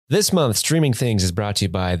This month, Streaming Things is brought to you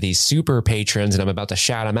by the super patrons, and I'm about to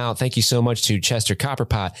shout them out. Thank you so much to Chester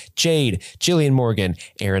Copperpot, Jade, Jillian Morgan,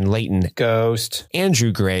 Aaron Layton, Ghost,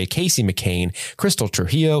 Andrew Gray, Casey McCain, Crystal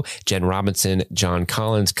Trujillo, Jen Robinson, John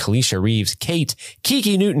Collins, Kalisha Reeves, Kate,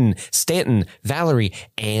 Kiki Newton, Stanton, Valerie,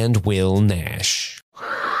 and Will Nash.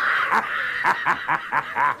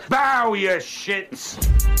 Bow, you shits!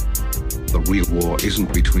 The real war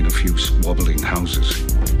isn't between a few squabbling houses.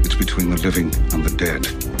 It's between the living and the dead.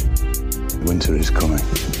 Winter is coming.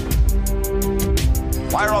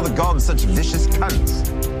 Why are all the gods such vicious cunts?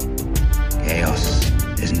 Chaos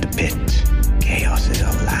isn't a pit. Chaos is a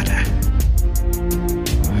ladder.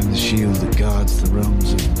 I am the shield that guards the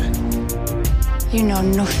realms of men. You know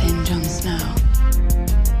nothing, Jon Snow.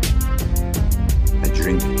 I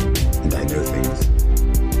drink and I know things.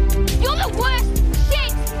 You're the worst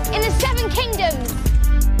shit in the Seven Kingdoms!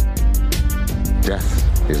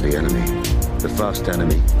 Death is the enemy. The first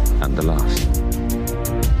enemy and the last.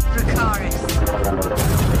 Dracarys.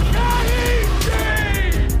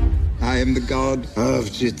 I am the god of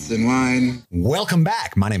jits and wine. Welcome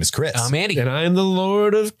back. My name is Chris. I'm Andy. And I'm the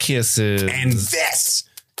Lord of Kisses. And this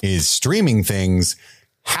is Streaming Things,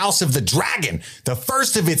 House of the Dragon, the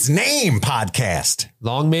first of its name podcast.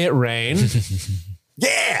 Long may it rain.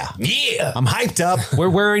 Yeah. I'm hyped up. We're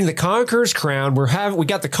wearing the Conqueror's crown. We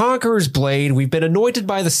got the Conqueror's blade. We've been anointed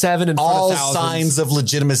by the seven in front All of thousands. signs of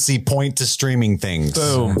legitimacy point to Streaming Things.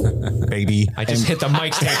 Boom. Baby. I just hit the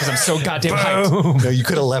mic stand because I'm so goddamn hyped. No, you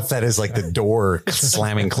could have left that as like the door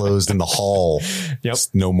slamming closed in the hall. Yep.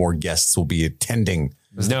 No more guests will be attending.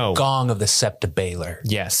 No. Gong of the Septa Baylor.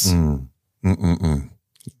 Yes.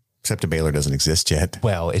 Septa Baylor doesn't exist yet.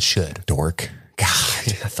 Well, it should. Dork. God.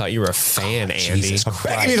 I thought you were a fan, Andy. Jesus I'm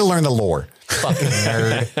begging you to learn the lore. Fucking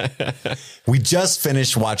nerd. We just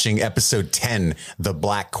finished watching episode 10, The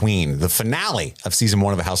Black Queen, the finale of season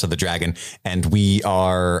 1 of The House of the Dragon. And we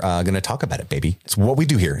are going to talk about it, baby. It's what we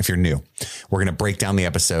do here. If you're new, we're going to break down the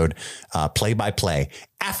episode play by play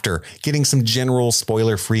after getting some general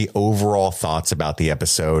spoiler-free overall thoughts about the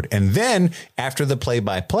episode. And then after the play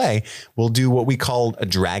by play, we'll do what we call a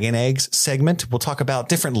Dragon Eggs segment. We'll talk about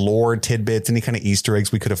different lore tidbits, any kind of Easter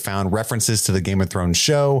eggs we could have found, references to the Game of Thrones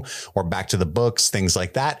show or back to the books, things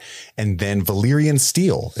like that. And then Valyrian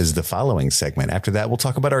Steel is the following segment. After that, we'll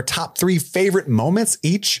talk about our top 3 favorite moments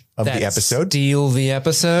each of the episode. Steal the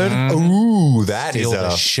episode. Ooh, that Steal is the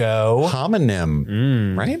a show.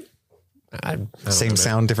 homonym, right? I don't Same know.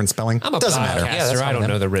 sound, different spelling. I'm a Doesn't matter. podcaster. I don't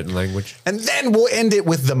know the written language. And then we'll end it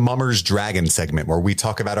with the Mummer's Dragon segment where we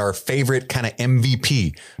talk about our favorite kind of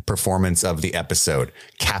MVP performance of the episode.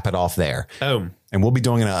 Cap it off there. Boom. And we'll be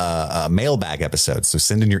doing a mailbag episode. So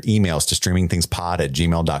send in your emails to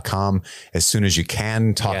streamingthingspod@gmail.com as soon as you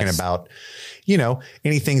can, talking about, you know,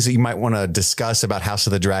 any things that you might want to discuss about House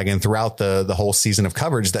of the Dragon throughout the whole season of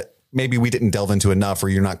coverage that maybe we didn't delve into enough or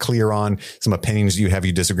you're not clear on, some opinions you have,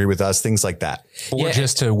 you disagree with us, things like that. Or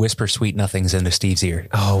just to whisper sweet nothings into Steve's ear.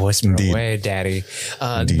 Oh, whisper Indeed. away, daddy.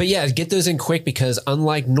 But yeah, get those in quick because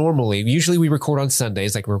unlike normally, usually we record on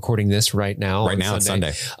Sundays, like we're recording this right now. Right now, it's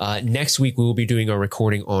Sunday. Next week, we will be doing our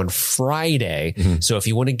recording on Friday. So if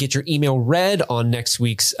you want to get your email read on next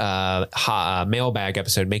week's mailbag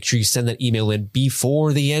episode, make sure you send that email in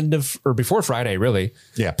before the end of, or before Friday, really.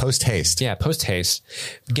 Yeah, post haste. Yeah, post haste.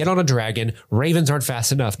 Get on a dragon. Ravens aren't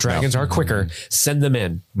fast enough. Dragons are quicker. Send them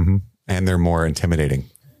in. And they're more intimidating.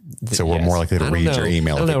 So we're more likely to read your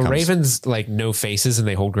email. I don't if it know. comes. Ravens like no faces and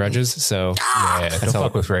they hold grudges. So Yeah, don't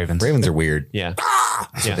fuck with ravens. Ravens are weird. yeah.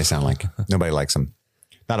 That's what they sound like. Nobody likes them.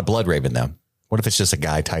 Not a blood raven, though. What if it's just a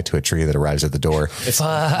guy tied to a tree that arrives at the door?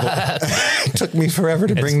 It took me forever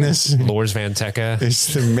to bring this. Lors Van Tekka.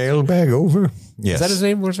 Is the mailbag over? Yes. Is that his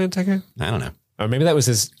name, Lors Van Tekka? I don't know. Or maybe that was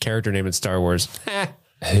his character name in Star Wars.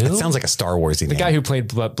 It sounds like a Star Wars-y The name. guy who played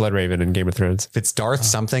Blood Raven in Game of Thrones. If it's Darth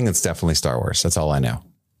something, it's definitely Star Wars. That's all I know.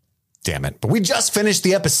 Damn it. But we just finished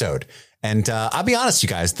the episode. And I'll be honest, you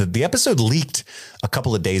guys, the episode leaked a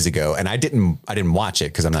couple of days ago, and I didn't watch it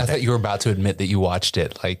because I'm not. I thought you were about to admit that you watched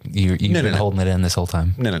it. Like you've been holding it in this whole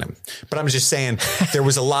time. No. But I'm just saying there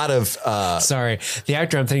was a lot of. Sorry. The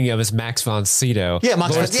actor I'm thinking of is Max von Sydow. Yeah,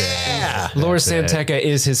 Max Lord, von- yeah. Lors Van Tekka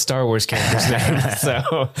is his Star Wars character's name.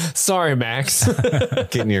 So sorry, Max.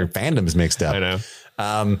 Getting your fandoms mixed up. I know.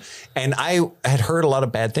 And I had heard a lot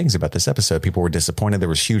of bad things about this episode. People were disappointed. There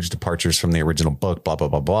was huge departures from the original book, blah, blah,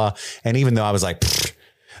 blah, blah. And even though I was like, pfft,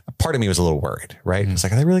 part of me was a little worried, right? It's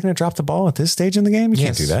like, are they really going to drop the ball at this stage in the game? You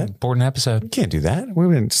can't do that. Important episode. You can't do that. We've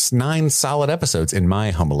been 9 solid episodes, in my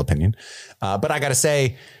humble opinion. But I got to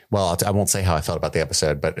say, well, I won't say how I felt about the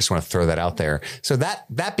episode, but I just want to throw that out there. So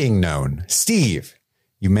that being known, Steve,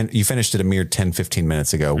 You finished it a mere 10, 15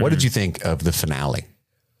 minutes ago. What did you think of the finale?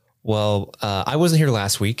 Well, I wasn't here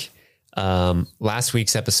last week. Last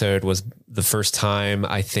week's episode was the first time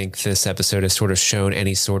I think this episode has sort of shown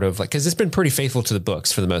any sort of like, because it's been pretty faithful to the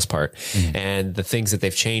books for the most part. And the things that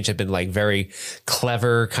they've changed have been like very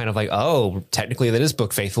clever, kind of like, oh, technically that is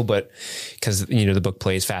book faithful, but because, you know, the book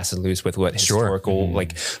plays fast and loose with what historical,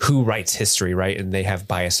 like who writes history, right? And they have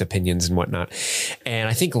biased opinions and whatnot. And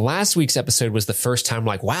I think last week's episode was the first time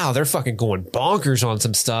like, wow, they're fucking going bonkers on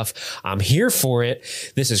some stuff. I'm here for it.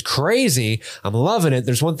 This is crazy. I'm loving it.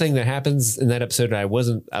 There's one thing that happens in that episode. I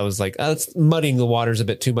was like, oh, it's muddying the waters a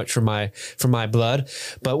bit too much for my blood,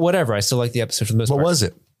 but whatever. I still like the episode for the most part. What was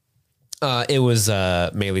it? It was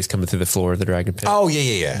Melee's coming through the floor of the dragon pit. Oh,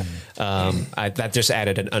 yeah. That just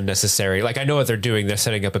added an unnecessary, like I know what they're doing. They're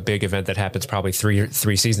setting up a big event that happens probably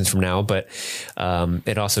three seasons from now, but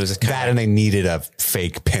it also is that, and they needed a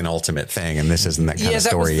fake penultimate thing, and this isn't that kind of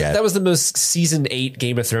story yet. That was the most season 8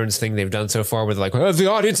 Game of Thrones thing they've done so far, with like, oh,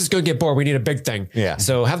 the audience is going to get bored. We need a big thing. Yeah.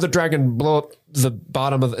 So have the dragon blow up the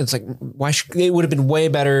bottom of it's like, why should it would have been way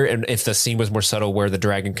better, and if the scene was more subtle where the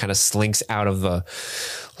dragon kind of slinks out of the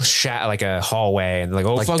like a hallway and like,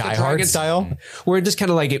 oh, like fuck, Die the Hard dragon style, where it just kind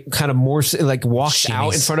of like it kind of more like walks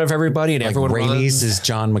out in front of everybody and like everyone Rhaenys is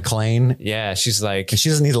John McClane. Yeah, she's like, and she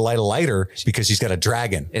doesn't need to light a lighter because she's got a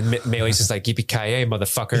dragon. And Melee's just like, yippee-ki-yay,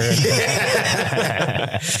 motherfucker.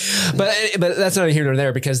 but that's not here nor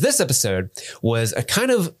there, because this episode was a kind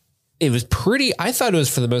of, it was pretty, I thought it was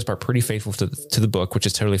for the most part pretty faithful to the book, which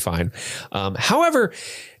is totally fine. However,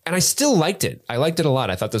 and I still liked it. I liked it a lot.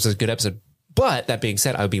 I thought this was a good episode. But that being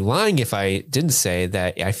said, I would be lying if I didn't say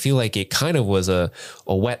that I feel like it kind of was a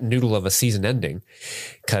wet noodle of a season ending.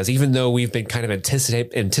 Because even though we've been kind of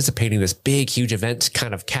anticipating this big, huge event to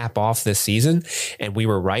kind of cap off this season, and we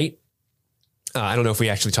were right. I don't know if we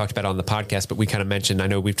actually talked about it on the podcast, but we kind of mentioned, I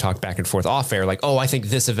know we've talked back and forth off air, like, oh, I think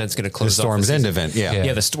this event's going to close the Storm's End event.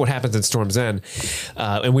 Yeah. What happens in Storm's End.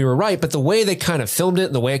 And we were right. But the way they kind of filmed it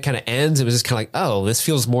and the way it kind of ends, it was just kind of like, oh, this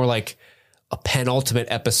feels more like a penultimate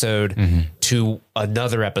episode to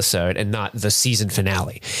another episode and not the season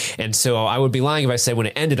finale. And so I would be lying if I said when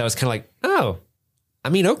it ended, I was kind of like, oh, I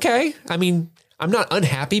mean, okay. I mean, I'm not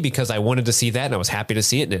unhappy because I wanted to see that and I was happy to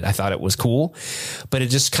see it and I thought it was cool, but it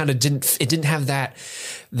just kind of didn't have that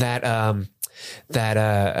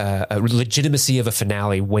legitimacy of a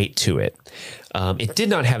finale weight to it. It did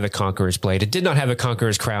not have the Conqueror's Blade. It did not have the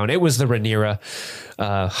Conqueror's Crown. It was the Rhaenyra,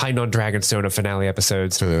 High on Dragonstone of finale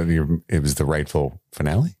episodes. So it was the rightful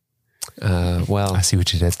finale? Well, I see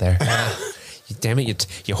what you did there. Damn it,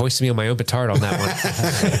 you hoisted me on my own petard on that one.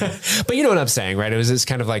 But you know what I'm saying, right? It was just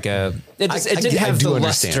kind of like it didn't have the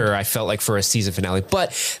luster, I felt like, for a season finale.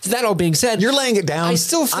 But that all being said, you're laying it down.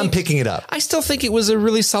 I'm picking it up. I still think it was a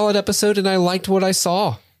really solid episode and I liked what I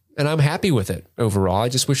saw. And I'm happy with it overall. I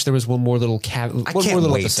just wish there was one more little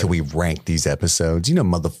episode. Till we rank these episodes. You know,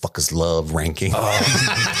 motherfuckers love ranking.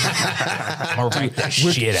 I'll rank that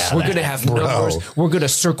shit out. We're gonna have numbers. We're gonna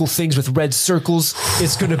circle things with red circles.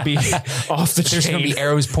 It's gonna be off the chain. There's gonna be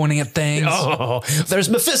arrows pointing at things. Oh, there's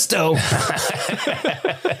Mephisto.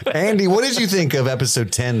 Andy, what did you think of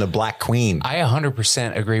episode 10, The Black Queen? I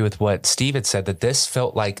 100% agree with what Steve had said, that this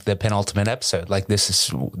felt like the penultimate episode. Like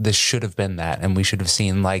this should have been that, and we should have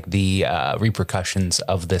seen like the repercussions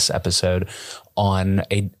of this episode on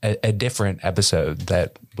a different episode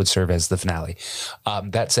that would serve as the finale.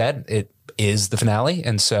 That said, it is the finale.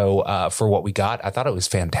 And so for what we got, I thought it was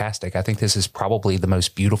fantastic. I think this is probably the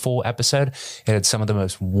most beautiful episode. It had some of the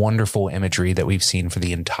most wonderful imagery that we've seen for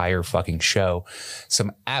the entire fucking show.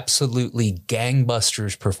 Some absolutely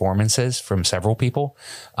gangbusters performances from several people.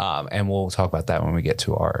 And we'll talk about that when we get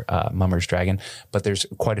to our Mummer's Dragon. But there's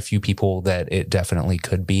quite a few people that it definitely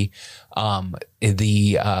could be. We'll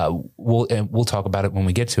talk about it when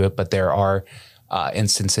we get to it, but there are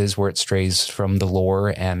instances where it strays from the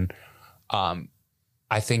lore, and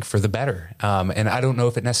I think for the better. And I don't know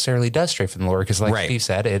if it necessarily does stray from the lore, because like Steve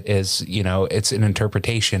said, it is, it's an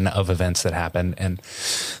interpretation of events that happen, and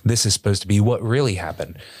this is supposed to be what really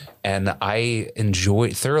happened. And I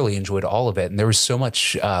thoroughly enjoyed all of it. And there was so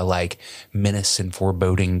much like menace and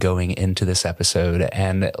foreboding going into this episode.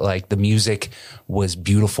 And like the music was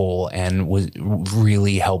beautiful and was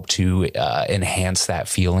really helped to enhance that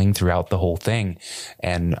feeling throughout the whole thing.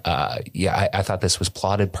 And I thought this was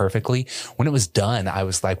plotted perfectly. When it was done, I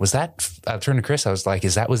was like, I turned to Chris, I was like,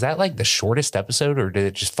 was that like the shortest episode, or did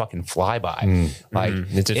it just fucking fly by?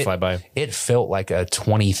 It did fly by. It felt like a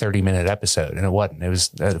 20-30 minute episode, and it wasn't. It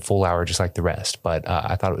was a full hour just like the rest, but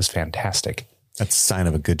I thought it was fantastic. That's a sign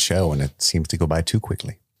of a good show, and it seems to go by too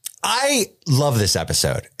quickly. I love this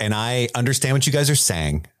episode and I understand what you guys are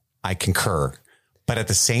saying. I concur. But at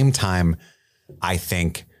the same time, I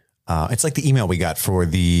think it's like the email we got for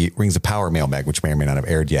the Rings of Power mailbag, which may or may not have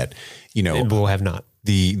aired yet. You know, It will have not.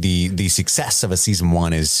 The success of a season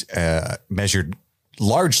 1 is measured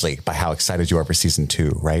largely by how excited you are for season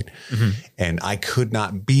 2, right? Mm-hmm. And I could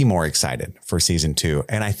not be more excited for season 2.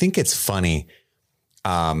 And I think it's funny.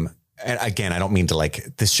 And again, I don't mean to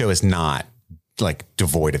like, this show is not like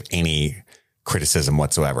devoid of any criticism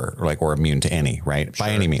whatsoever, or immune to any, right? Sure.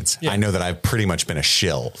 By any means. Yeah. I know that I've pretty much been a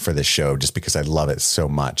shill for this show just because I love it so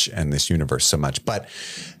much and this universe so much. But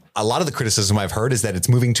a lot of the criticism I've heard is that it's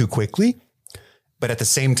moving too quickly. But at the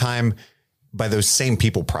same time, by those same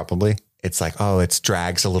people, probably, it's like, oh, it's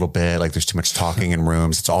drags a little bit. Like there's too much talking in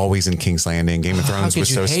rooms. It's always in King's Landing. Game of Thrones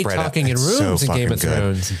was so spread out. Talking in rooms in Game of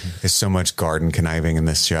Thrones. There's so much garden conniving in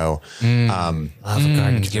this show. Love a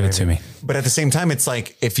garden. Give it to me. But at the same time, it's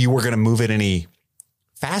like if you were going to move it any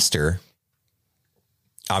faster,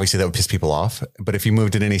 obviously that would piss people off. But if you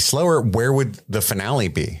moved it any slower, where would the finale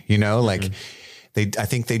be? You know, like I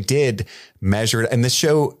think they did measure it. And this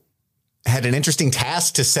show had an interesting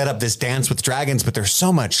task to set up this Dance with Dragons, but there's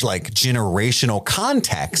so much like generational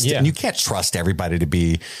context and you can't trust everybody to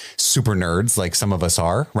be super nerds like some of us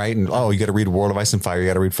are, right? And you got to read World of Ice and Fire, you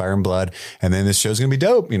got to read Fire and Blood, and then this show's going to be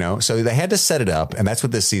dope, you know? So they had to set it up, and that's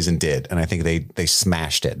what this season did. And I think they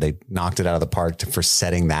smashed it. They knocked it out of the park for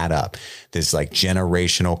setting that up. This like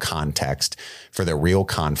generational context for the real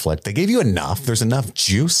conflict. They gave you enough. There's enough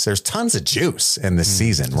juice. There's tons of juice in this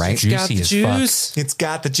season, right? It's got the juice. It's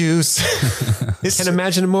got the juice. Can't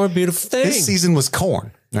imagine a more beautiful thing. This season was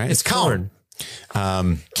corn, right? It's corn.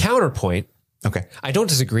 Counterpoint. Okay. I don't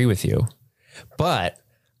disagree with you, but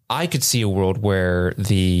I could see a world where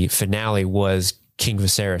the finale was King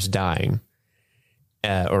Viserys dying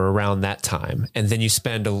or around that time. And then you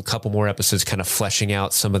spend a couple more episodes kind of fleshing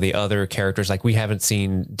out some of the other characters. Like we haven't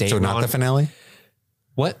seen Daemon. So not the finale?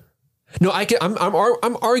 What? No,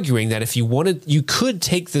 I'm arguing that if you wanted, you could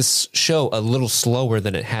take this show a little slower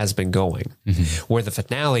than it has been going, where the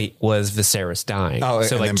finale was Viserys dying. Oh,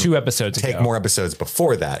 so like 2 episodes take ago. more episodes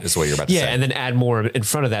before that is what you're about to say. Yeah, and then add more in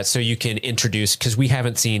front of that so you can introduce, because we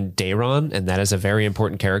haven't seen Daeron, and that is a very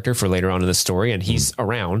important character for later on in the story, and he's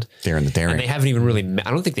around. Daeron the Daring. And they haven't even really,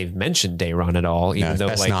 I don't think they've mentioned Daeron at all, even though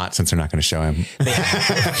best like not, since they're not going to show him. They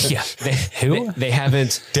haven't.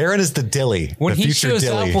 Darren is the Dilly. When the he future shows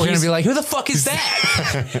Dilly. up, we're going to be like, who the fuck is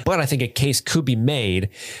that? But I think a case could be made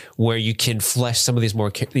where you can flesh some of these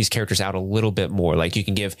characters out a little bit more. Like you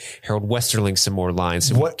can give Harold Westerling some more lines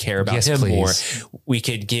so we care about him more. We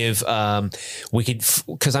could give,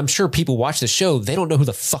 because I'm sure people watch the show, they don't know who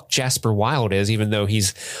the fuck Jasper Wilde is, even though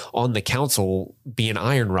he's on the council being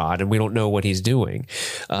Iron Rod, and we don't know what he's doing.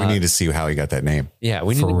 We need to see how he got that name. Yeah,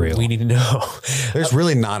 we need to know. There's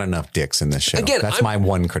really not enough dicks in this show. Again, that's my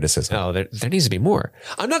one criticism. Oh, there needs to be more.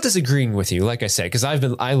 I'm not disagreeing with you, like I said, because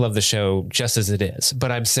I love the show just as it is.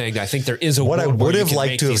 But I'm saying I think there is a what I would have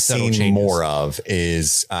liked to have seen changes. More of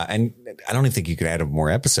is, and I don't even think you could add more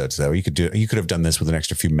episodes though. You could have done this with an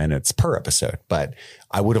extra few minutes per episode. But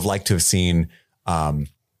I would have liked to have seen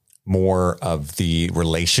more of the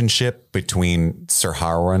relationship between Sir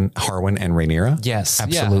Harwin and Rhaenyra. Yes,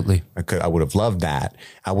 absolutely. Yeah. I would have loved that.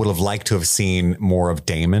 I would have liked to have seen more of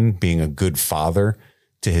Daemon being a good father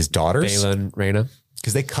to his daughters. Balon, Rhaena.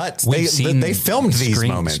 Because they filmed these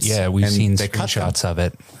moments. Yeah, we've seen screenshots of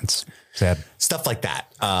it. It's sad. Stuff like that.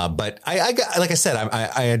 But I like I said,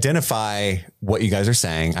 I identify what you guys are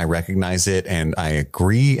saying. I recognize it and I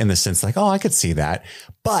agree in the sense like, oh, I could see that.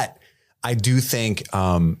 But I do think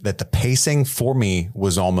that the pacing for me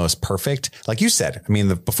was almost perfect. Like you said, I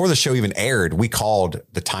mean, before the show even aired, we called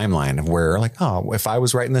the timeline of where like, oh, if I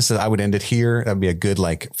was writing this, I would end it here. That'd be a good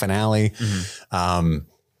like finale. Mm-hmm.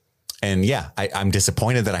 And yeah, I'm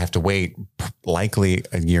disappointed that I have to wait likely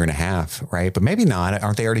a year and a half, right? But maybe not.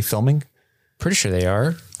 Aren't they already filming? Pretty sure they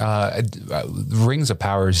are. Rings of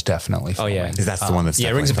Power is definitely filming. Oh yeah, that's the one that's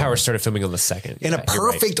Rings of Power started filming on the 2nd. In a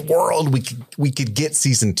perfect world, we could get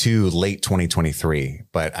season 2 late 2023,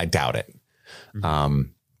 but I doubt it. Mm-hmm.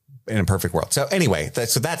 In a perfect world. So anyway,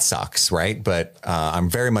 so that sucks, right? But I'm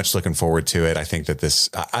very much looking forward to it. I think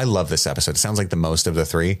that I love this episode. It sounds like the most of the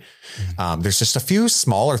 3. Mm-hmm. There's just a few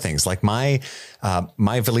smaller things, like my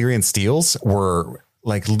Valyrian steals were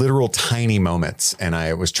like literal tiny moments, and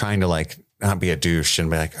I was trying to like not be a douche and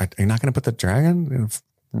be like, "Are you not going to put the dragon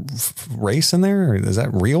race in there? Or is that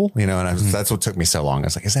real?" You know, and that's what took me so long. I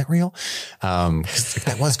was like, "Is that real?"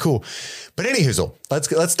 That was cool. But anywho,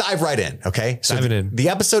 let's dive right in. Okay, so Diving in. The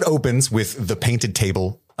episode opens with the painted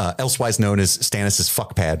table elsewise known as Stannis'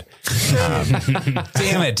 fuck pad.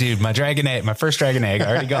 Damn it, dude. My first dragon egg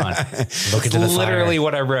already gone. Look into the literally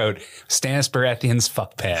what I wrote. Stannis Baratheon's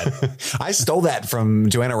fuck pad. I stole that from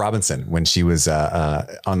Joanna Robinson when she was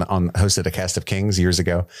hosted a Cast of Kings years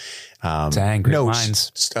ago. Dang, great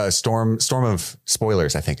minds. Storm of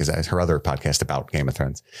Spoilers, I think, is her other podcast about Game of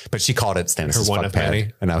Thrones. But she called it Stannis' fuck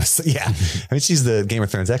pad. And I was, I mean, she's the Game of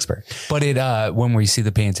Thrones expert. But when we see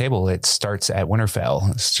the painted table, it starts at Winterfell.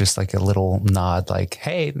 It's just like a little nod, like,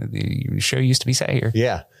 hey, the show used to be set here.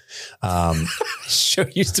 Yeah. Show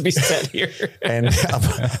used to be set here. and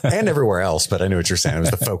everywhere else, but I knew what you're saying. It was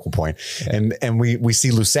the focal point. And we see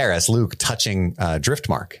Luke touching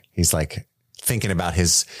Driftmark. He's like thinking about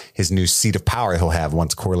his new seat of power he'll have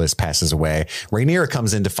once Corlys passes away. Rhaenyra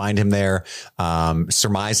comes in to find him there,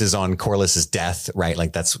 surmises on Corlys's death, right?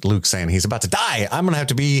 Like that's Luke saying he's about to die. I'm going to have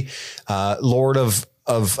to be Lord of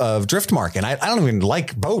Driftmark. And I don't even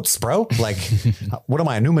like boats, bro. Like, what am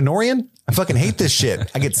I, a Numenorian? I fucking hate this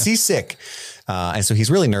shit. I get seasick. And so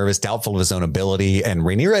he's really nervous, doubtful of his own ability. And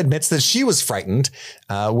Rhaenyra admits that she was frightened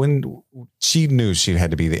when she knew she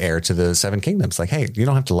had to be the heir to the Seven Kingdoms. Like, hey, you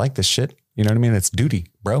don't have to like this shit. You know what I mean? It's duty,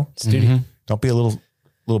 bro. It's duty. Don't be a little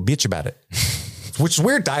bitch about it. Which is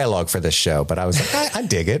weird dialogue for this show, but I was like, I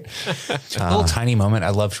dig it. A little tiny moment. I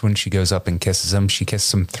loved when she goes up and kisses him. She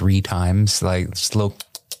kisses him 3 times. Like slow.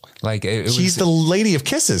 Like she's the lady of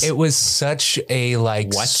kisses. It was such a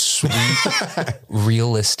sweet,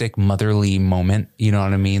 realistic, motherly moment. You know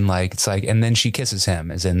what I mean? Like it's like, and then she kisses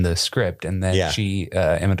him, as in the script, and then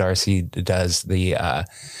Emma Darcy does the.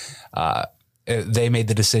 They made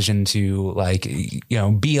the decision to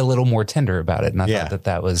be a little more tender about it, and I thought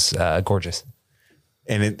that was gorgeous.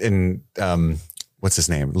 And what's his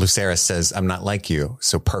name? Lucerys says, "I'm not like you,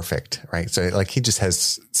 so perfect." Right. So like he just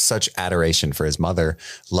has such adoration for his mother.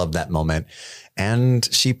 Love that moment. And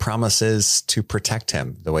she promises to protect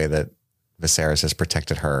him the way that Viserys has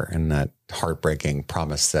protected her in that heartbreaking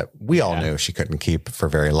promise that we all knew she couldn't keep for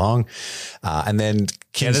very long. And then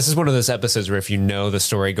this is one of those episodes where if you know the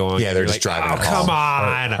story going, they're just driving. Oh, come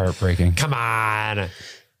on. Heartbreaking. Come on.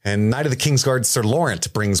 And Knight of the Kingsguard Sir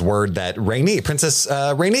Laurent brings word that Princess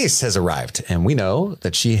Rhaenys has arrived. And we know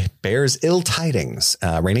that she bears ill tidings.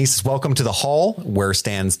 Rhaenys is welcome to the hall where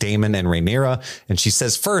stands Daemon and Rhaenyra. And she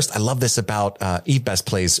says, first, I love this about Eve Best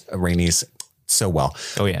plays Rhaenys so well.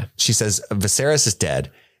 Oh, yeah. She says, Viserys is dead.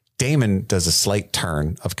 Daemon does a slight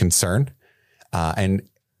turn of concern. And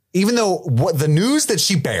even though what the news that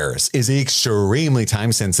she bears is extremely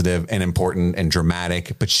time sensitive and important and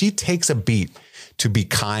dramatic, but she takes a beat to be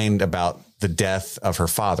kind about the death of her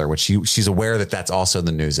father, which she's aware that that's also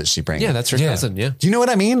the news that she brings. Yeah, that's her cousin. Yeah. Do you know what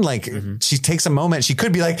I mean? Like she takes a moment. She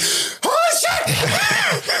could be like, "Holy shit,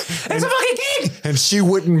 it's a fucking king," and she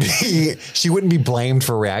wouldn't be blamed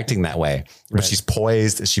for reacting that way. But she's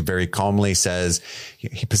poised. She very calmly says,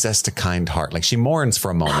 "He possessed a kind heart." Like she mourns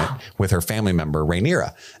for a moment with her family member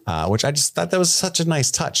Rhaenyra, which I just thought that was such a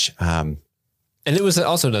nice touch. And it was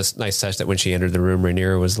also a nice touch that when she entered the room,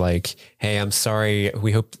 Rhaenyra was like, "Hey, I'm sorry.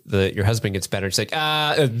 We hope that your husband gets better." She's like,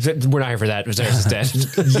 we're not here for that. Viserys is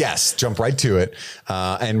dead. Yes, jump right to it.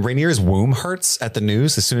 And Rhaenyra's womb hurts at the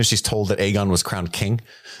news. As soon as she's told that Aegon was crowned king,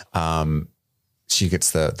 she gets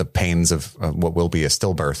the pains of what will be a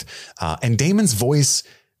stillbirth. And Daemon's voice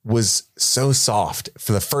was so soft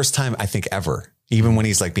for the first time, I think, ever. Even when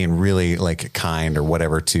he's like being really like kind or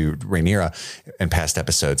whatever to Rhaenyra in past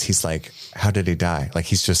episodes, he's like, how did he die? Like,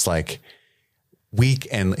 he's just like weak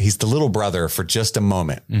and he's the little brother for just a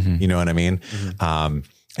moment. You know what I mean? And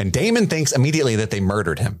Daemon thinks immediately that they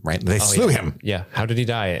murdered him, right? They slew him. Yeah. How did he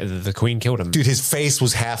die? The queen killed him. Dude, his face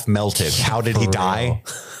was half melted. How did he die?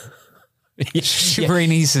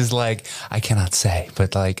 Rhaenys is like, I cannot say,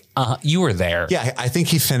 but like, you were there. Yeah, I think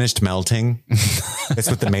he finished melting. That's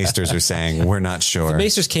what the Maesters are saying. We're not sure. The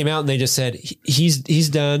Maesters came out and they just said, he's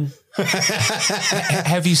done.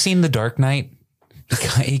 Have you seen The Dark Knight?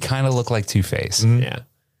 He kind of looked like Two-Face. Yeah.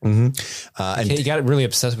 And he got really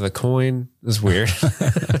obsessed with a coin. It was weird.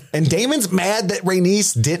 And Daemon's mad that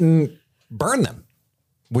Rhaenys didn't burn them,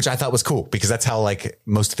 which I thought was cool because that's how like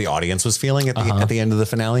most of the audience was feeling at the end of the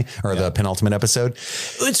finale or the penultimate episode.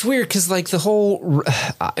 It's weird because like the whole,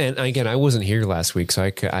 and again, I wasn't here last week, so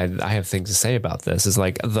I have things to say about this. Is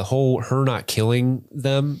like the whole her not killing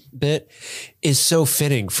them bit. is so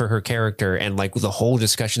fitting for her character and like the whole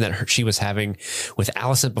discussion that she was having with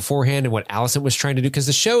Alicent beforehand and what Alicent was trying to do. Because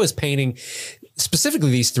the show is painting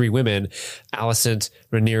specifically these three women, Alicent,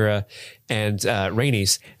 Rhaenyra, and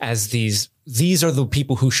Rhaenys, as these are the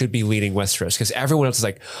people who should be leading Westeros, because everyone else is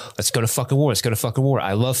like, let's go to fucking war. Let's go to fucking war.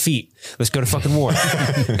 I love feet. Let's go to fucking war.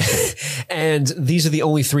 And these are the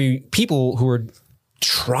only three people who are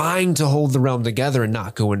trying to hold the realm together and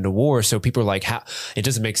not go into war. So people are like, how it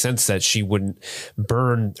doesn't make sense that she wouldn't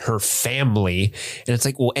burn her family. And it's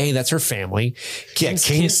like, well, A, that's her family.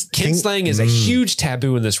 Kinslaying is a huge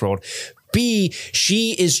taboo in this world. B,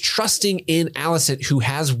 she is trusting in Alicent, who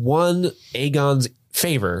has won Aegon's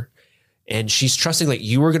favor. And she's trusting, like,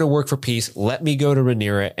 you are going to work for peace. Let me go to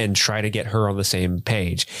Rhaenyra and try to get her on the same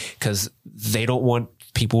page, because they don't want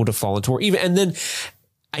people to fall into war. And then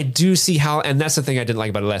I do see how, and that's the thing I didn't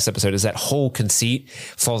like about the last episode, is that whole conceit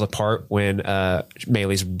falls apart when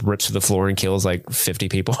Meleys rips to the floor and kills like 50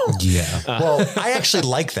 people. Yeah. Well, I actually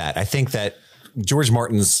like that. I think that George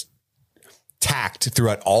Martin's tact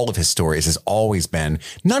throughout all of his stories has always been,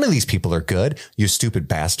 none of these people are good, you stupid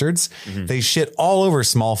bastards. Mm-hmm. They shit all over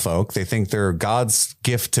small folk. They think they're God's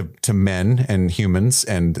gift to men and humans.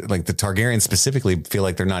 And like the Targaryens specifically feel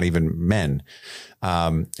like they're not even men.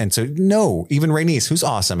 And so, no, even Rhaenys, who's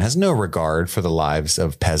awesome, has no regard for the lives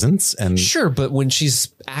of peasants. And sure, but when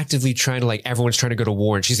she's actively trying to, like, everyone's trying to go to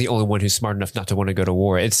war, and she's the only one who's smart enough not to want to go to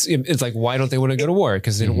war. It's like, why don't they want to go to war?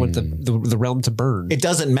 Because they don't want the realm to burn. It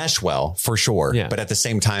doesn't mesh well, for sure. Yeah. But at the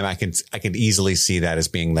same time, I can easily see that as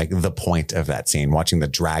being like the point of that scene, watching the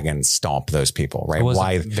dragon stomp those people, right?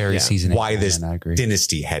 Why this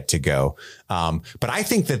dynasty had to go. But I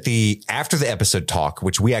think that after the episode talk,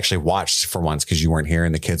 which we actually watched for once because you weren't here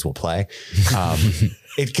and the kids will play,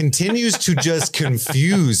 it continues to just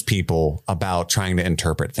confuse people about trying to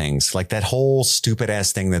interpret things, like that whole stupid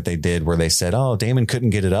ass thing that they did where they said, oh, Daemon couldn't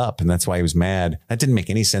get it up and that's why he was mad. That didn't make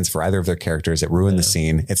any sense for either of their characters. It ruined the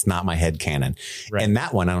scene. It's not my head canon. Right. And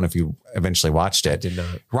that one, I don't know if you eventually watched it. I did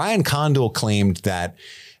not. Ryan Condal claimed that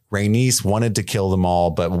Rhaenys wanted to kill them all,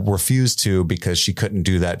 but refused to because she couldn't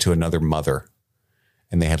do that to another mother.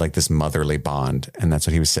 And they had like this motherly bond. And that's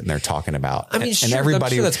what he was sitting there talking about. I mean, and sure,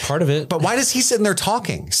 everybody, I'm sure that's part of it. But why does he sit in there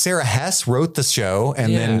talking? Sarah Hess wrote the show.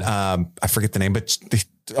 And then I forget the name, but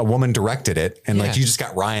a woman directed it. And like, you just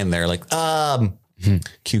got Ryan there, like,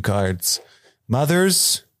 cue cards, mother,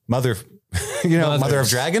 Mother of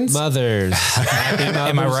Dragons. Mothers.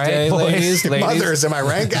 Am I right, Day, ladies? Mothers, am I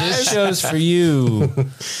right, guys? This show's for you.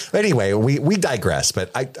 Anyway, we digress,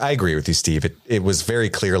 but I agree with you, Steve. It was very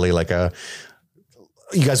clearly like a,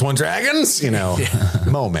 you guys want dragons,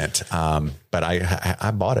 moment. But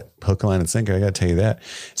I bought it hook, line and sinker. I got to tell you that.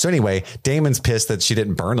 So anyway, Daemon's pissed that she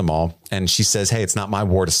didn't burn them all. And she says, hey, it's not my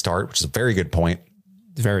war to start, which is a very good point.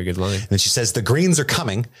 Very good line. And then she says, the greens are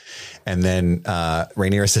coming. And then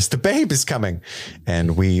Rhaenyra says, the babe is coming.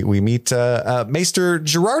 And we meet Maester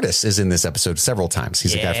Gerardus is in this episode several times.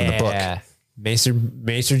 He's a guy from the book.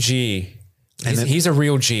 Maester G. He's a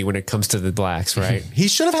real G when it comes to the blacks, right? He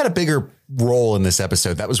should have had a bigger role in this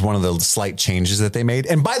episode. That was one of the slight changes that they made.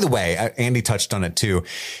 And by the way, Andy touched on it too.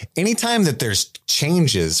 Anytime that there's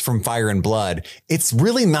changes from Fire and Blood, it's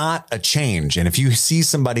really not a change. And if you see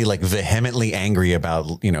somebody like vehemently angry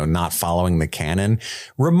about, not following the canon,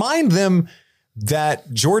 remind them that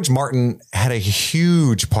George Martin had a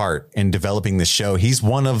huge part in developing the show. He's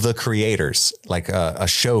one of the creators, like a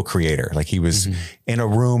show creator. Like he was in a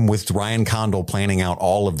room with Ryan Condal planning out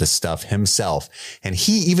all of this stuff himself. And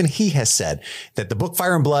he has said that the book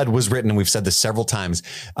Fire and Blood was written, and we've said this several times,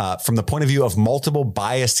 from the point of view of multiple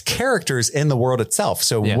biased characters in the world itself.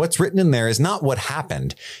 So what's written in there is not what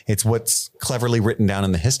happened. It's what's cleverly written down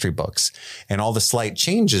in the history books. And all the slight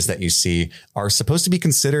changes that you see are supposed to be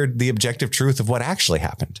considered the objective truth of what actually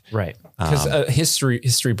happened. Right. Because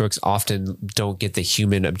history books often don't get the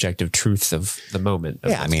human objective truth of the moment.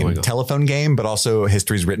 Telephone Game, but also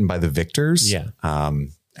history's written by the victors. Yeah.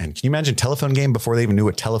 And can you imagine Telephone Game before they even knew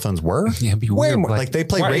what telephones were? Yeah, it'd be weird. Like they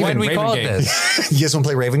play Raven. Why do we call it Game. this? You guys want to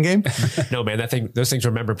play Raven Game? No, man. Those things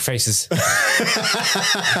remember faces. I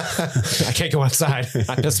can't go outside.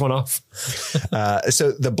 I pissed one off.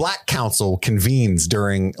 So the Black Council convenes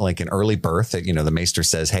during like an early birth. That the Maester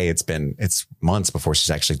says, "Hey, it's months before she's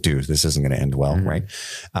actually due. This isn't going to end well, right?"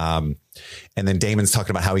 And then Daemon's talking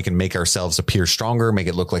about how we can make ourselves appear stronger, make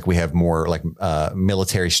it look like we have more like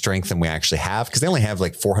military strength than we actually have, because they only have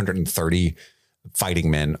like 430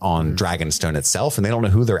 fighting men on Dragonstone itself, and they don't know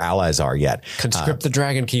who their allies are yet. Conscript the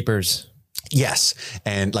Dragon Keepers. Yes,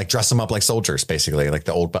 and like dress them up like soldiers, basically, like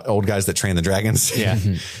the old guys that train the dragons. Yeah.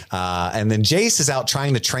 And then Jace is out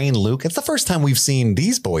trying to train Luke. It's the first time we've seen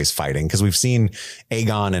these boys fighting because we've seen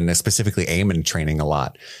Aegon and specifically Aemon training a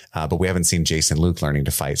lot, but we haven't seen Jace and Luke learning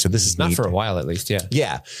to fight. So this is Not neat. for a while, at least. Yeah.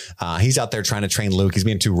 Yeah. He's out there trying to train Luke. He's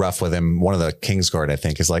being too rough with him. One of the Kingsguard, I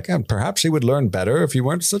think, is like, perhaps he would learn better if you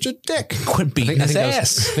weren't such a dick. Quit beating his I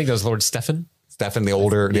ass. think that was Lord Stefan. Stefan, the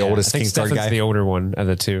oldest I think Kingsguard Stefan's guy. the older one of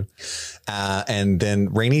the two. And then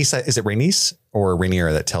Rhaenys, is it Rhaenys or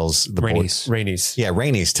Rhaenyra that tells the boys? Rhaenys. Yeah,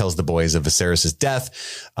 Rhaenys tells the boys of Viserys'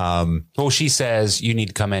 death. Well, she says, you need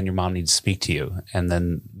to come in. Your mom needs to speak to you. And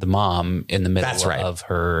then the mom in the middle That's right. of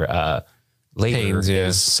her labor Pains, yeah.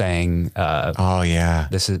 is saying, Oh yeah.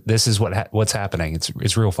 this is what's happening.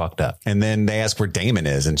 It's real fucked up. And then they ask where Daemon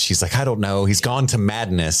is, and she's like, I don't know. He's gone to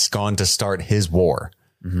madness, gone to start his war.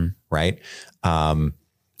 Right. And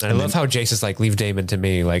I love how Jace is like, leave Daemon to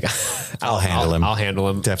me. Like, I'll handle him. I'll handle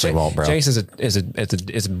him. Definitely won't, bro. Jace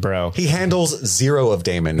is a bro. He handles 0 of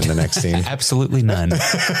Daemon in the next scene. Absolutely none.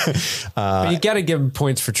 But you got to give him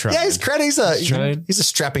points for trying. Yeah, he's credit. He's a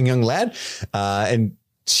strapping young lad. And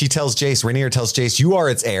she tells Jace, Rhaenyra tells Jace, you are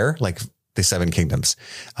its heir, like the 7 kingdoms.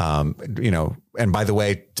 And by the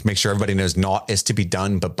way, to make sure everybody knows, naught is to be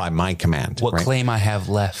done, but by my command. What right? claim I have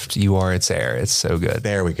left, you are its heir. It's so good.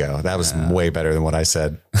 There we go. That was way better than what I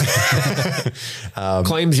said.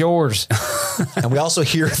 Claims yours. And we also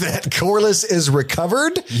hear that Corlys is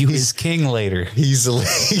recovered. He's king later. He's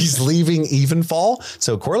leaving Evenfall.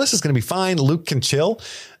 So Corlys is going to be fine. Luke can chill.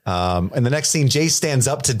 And the next scene, Jace stands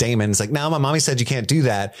up to Daemon. He's like, no, my mommy said you can't do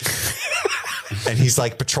that. And he's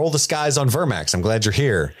like, patrol the skies on Vermax. I'm glad you're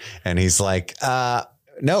here. And he's like,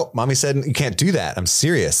 no, mommy said you can't do that. I'm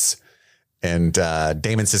serious. And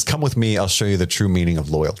Daemon says, come with me. I'll show you the true meaning of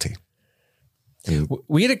loyalty.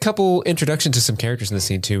 We had a couple introductions to some characters in the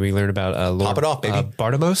scene too. We learned about Lord Pop it off, baby.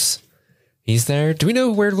 Bartimos. He's there. Do we know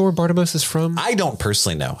where Lord Bartimos is from? I don't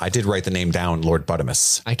personally know. I did write the name down, Lord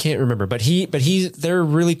Bartimus. I can't remember, but they're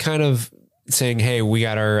really kind of saying, hey, we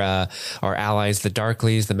got our allies, the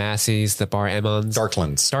Darkleys, the Massies, the Bar Emmons.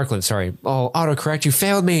 Darklands, sorry. Oh, autocorrect, you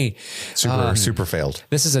failed me. Super failed.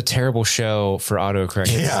 This is a terrible show for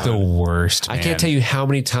autocorrect. Yeah. It's the worst. I can't tell you how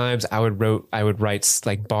many times I would write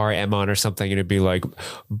like Bar Emmon or something and it'd be like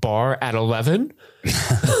bar at 11.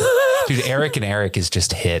 Dude, Eric is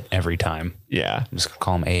just hit every time. Yeah. I'm just gonna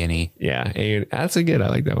call him A&E. Yeah. That's a good. I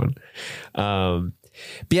like that one.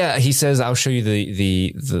 But yeah, he says, I'll show you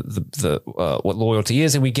the what loyalty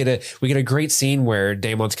is. And we get a great scene where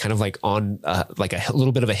Daemon's kind of like on like a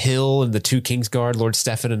little bit of a hill and the 2 Kingsguard, Lord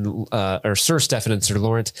Stefan and or Sir Stefan and Sir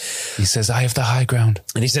Lawrence. He says, I have the high ground.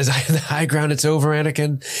 And he says, I have the high ground. It's over,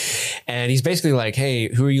 Anakin. And he's basically like,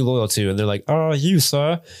 hey, who are you loyal to? And they're like, oh, you,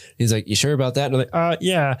 sir. He's like, you sure about that? And they're like,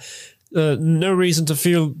 yeah. No reason to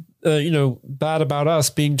feel, bad about us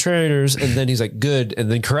being traitors. And then he's like, good.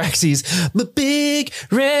 And then Caraxes, my big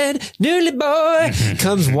red noodly boy,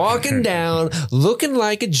 comes walking down, looking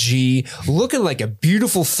like a G, looking like a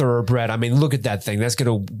beautiful thoroughbred. I mean, look at that thing. That's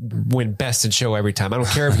going to win best in show every time. I don't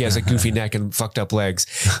care if he has a goofy neck and fucked up legs.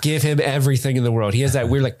 Give him everything in the world. He has that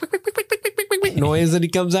weird like noise that he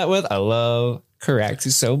comes out with. I love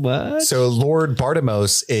Caraxes so much. So Lord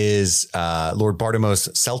Bartimos is Lord Bartimos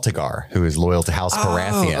Celtigar, who is loyal to House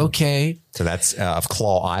Baratheon. Okay. So that's of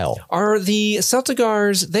Claw Isle. Are the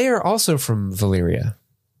Celtigars, they are also from Valyria.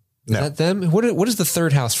 Is that them? What is the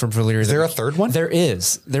third house from Valyria? Is there a third one? There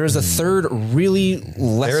is. There is a third really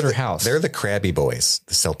lesser house. They're the crabby boys,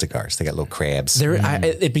 the Celtigars. They got little crabs.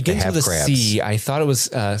 It begins with a crabs. C. I thought it was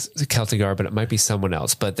Celtigar, but it might be someone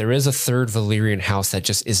else. But there is a third Valyrian house that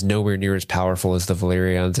just is nowhere near as powerful as the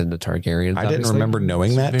Valyrians and the Targaryens. I didn't remember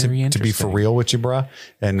knowing that, to be for real with you, bruh.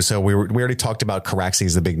 And so we already talked about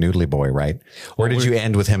Caraxes, the big noodly boy, right? Where did you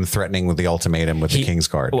end with him threatening with the ultimatum with the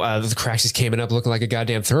Kingsguard? The Caraxes came up looking like a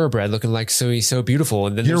goddamn thoroughbred, looking like he's so beautiful.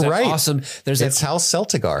 And then You're right. Awesome. It's House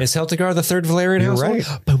Celtigar. Is Celtigar the third Valyrian house? Right.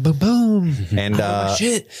 Boom, boom, boom. And House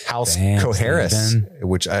Coharis,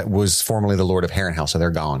 which was formerly the Lord of Harrenhal. So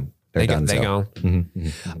they're gone. They're gone.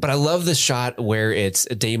 Mm-hmm. But I love the shot where it's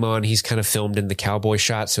Daemon. He's kind of filmed in the cowboy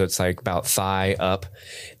shot, so it's like about thigh up,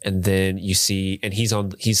 and then you see, and he's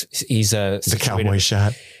the cowboy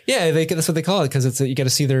shot. Yeah, that's what they call it because you got to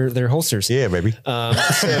see their holsters. Yeah, baby. So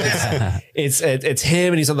it's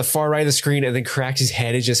him, and he's on the far right of the screen, and then Caraxes'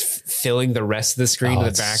 head is just filling the rest of the screen in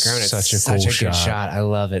the background. It's such a good shot. I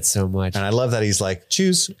love it so much, and I love that he's like,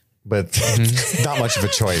 choose but not much of a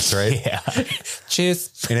choice, right? Yeah.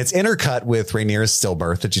 Cheers. And it's intercut with Rhaenyra's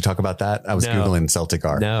stillbirth. Did you talk about that? I was No. Googling Celtic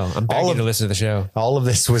art. No, I'm begging to listen to the show. All of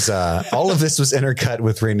this was intercut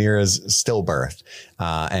with Rhaenyra's stillbirth.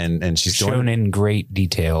 And she's Shown going in great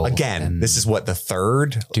detail. again. And This is what the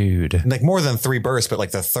third, dude. like more than 3 births, but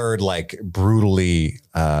like the third, like brutally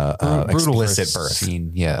explicit birth.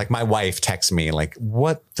 Scene. Yeah. Like my wife texts me like,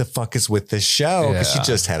 what the fuck is with this show? Because she Yeah.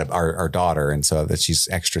 just had our daughter. And so that she's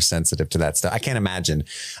extra sensitive to that stuff. I can't imagine.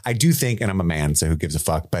 I do think, and I'm a man, so who gives a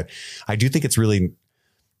fuck, but I do think it's really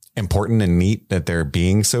important and neat that they're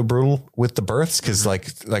being so brutal with the births. Cause like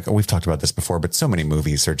we've talked about this before, but so many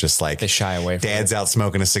movies are just like They shy away from dad's out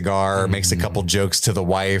smoking a cigar, makes a couple jokes to the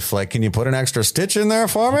wife. Like, can you put an extra stitch in there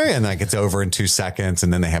for me? And like, it's over in 2 seconds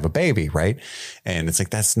and then they have a baby. Right. And it's like,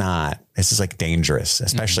 this is like dangerous,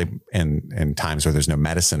 especially in times where there's no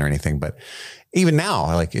medicine or anything. But even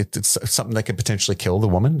now, like it's something that could potentially kill the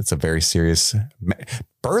woman. It's a very serious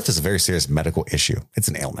birth is a very serious medical issue. It's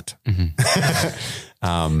an ailment.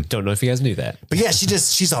 Don't know if you guys knew that. But yeah,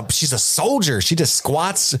 she's a soldier. She just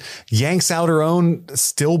squats, yanks out her own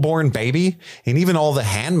stillborn baby, and even all the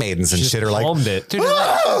handmaidens and shit are like, Palmed it.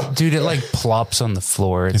 Dude, it like plops on the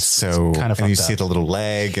floor. It's so kind of and you fucked see up. the little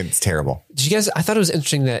leg, and it's terrible. Did you guys? I thought it was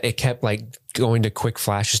interesting that it kept like going to quick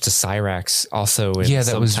flashes to Cyrax also in Yeah,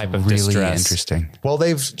 that some was type of really distress. interesting. Well,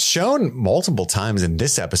 they've shown multiple times in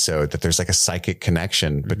this episode that there's like a psychic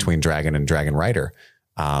connection between Dragon and Dragon Rider.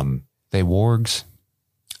 They wargs.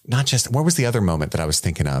 Not just, what was the other moment that I was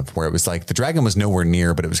thinking of where it was like the dragon was nowhere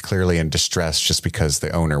near, but it was clearly in distress just because the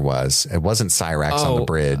owner was. It wasn't Cyrax on the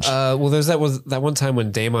bridge. Well, there's that one time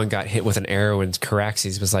when Daemon got hit with an arrow and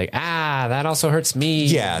Caraxes was like, that also hurts me.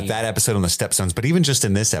 Yeah, that episode on the Stepstones, but even just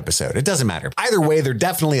in this episode, it doesn't matter. Either way, they're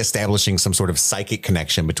definitely establishing some sort of psychic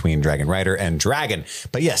connection between Dragon Rider and Dragon.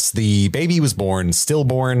 But yes, the baby was born,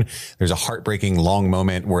 stillborn. There's a heartbreaking long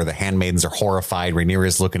moment where the handmaidens are horrified. Rhaenyra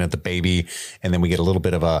is looking at the baby, and then we get a little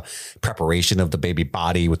bit of a preparation of the baby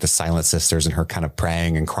body with the Silent Sisters and her kind of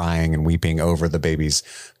praying and crying and weeping over the baby's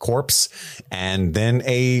corpse. And then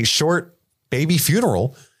a short baby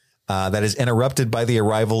funeral that is interrupted by the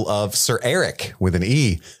arrival of Sir Eric with an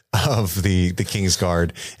E of the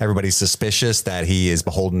Kingsguard. Everybody's suspicious that he is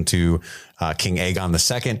beholden to King Aegon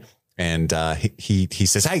II. And he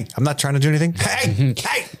says, "Hey, I'm not trying to do anything. Hey,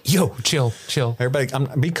 Yo, chill. everybody,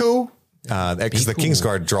 be cool." Because the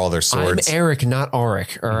Kingsguard draw their swords. I'm Eric, not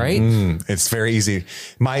Auric. All right. It's very easy.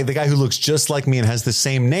 The guy who looks just like me and has the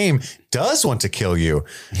same name does want to kill you.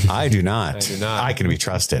 I do not. I do not. I can be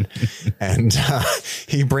trusted. And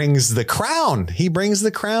he brings the crown.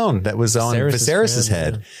 That was on Viserys'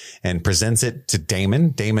 head and presents it to Daemon.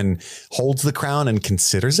 Daemon holds the crown and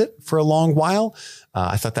considers it for a long while.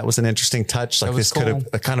 I thought that was an interesting touch. Like this could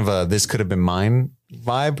have this could have been mine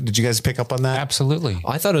vibe. Did you guys pick up on that? Absolutely.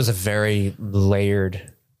 I thought it was a very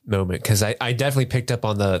layered moment because I definitely picked up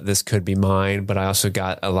on this could be mine, but I also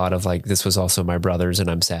got a lot of like, this was also my brother's and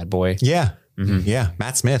I'm sad boy. Yeah. Yeah.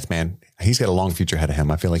 Matt Smith, man, he's got a long future ahead of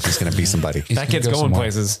him. I feel like he's going to be somebody. That kid's go going somewhere.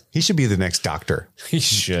 places. He should be the next doctor. He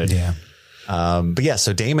should. Yeah. But yeah,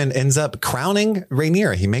 so Daemon ends up crowning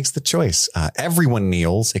Rhaenyra. He makes the choice. Everyone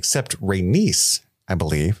kneels except Rhaenys, I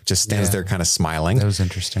believe, just stands there kind of smiling. That was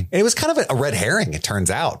interesting. It was kind of a red herring, it turns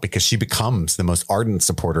out, because she becomes the most ardent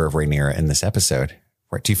supporter of Rhaenyra in this episode.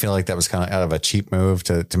 Right? Do you feel like that was kind of out of a cheap move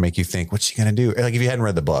to make you think, what's she going to do? Like if you hadn't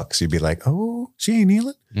read the books, you'd be like, oh, she ain't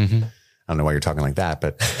kneeling? I don't know why you're talking like that,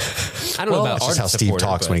 but I don't know about that's just art how Steve supporter,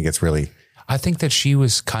 talks but when he gets really... I think that she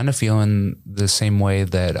was kind of feeling the same way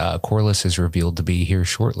that Corlys is revealed to be here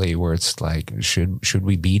shortly, where it's like, should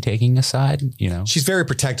we be taking a side? You know, She's very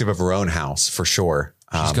protective of her own house, for sure.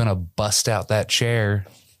 she's going to bust out that chair.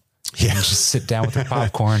 Yeah. And just sit down with her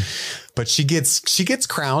popcorn. But she gets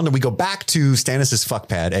crowned, and we go back to Stannis' fuck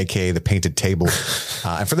pad, aka the painted table.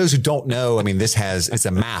 And for those who don't know, I mean, it's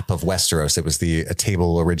a map of Westeros. It was a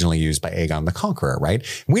table originally used by Aegon the Conqueror, right?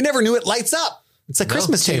 We never knew it lights up. It's a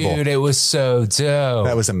Christmas table. Dude, it was so dope.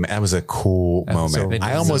 That was a cool moment. so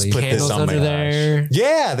I almost put this candles on my under there.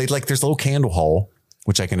 Yeah, there's a little candle hole,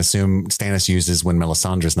 which I can assume Stannis uses when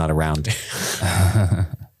Melisandre's not around.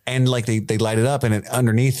 And like they light it up, and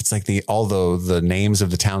underneath it's like all the names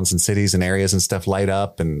of the towns and cities and areas and stuff light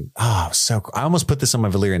up, and so cool. I almost put this on my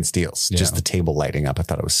Valyrian steels, just the table lighting up. I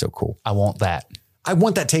thought it was so cool. I want that. I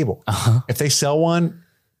want that table. If they sell one,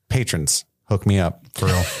 patrons, hook me up for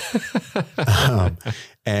real.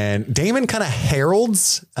 And Daemon kind of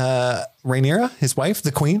heralds Rhaenyra, his wife,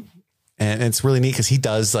 the queen. And it's really neat because he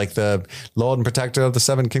does like the Lord and Protector of the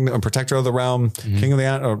Seven Kingdoms, and Protector of the Realm, King of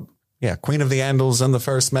the Queen of the Andals and the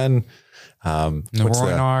First Men. What's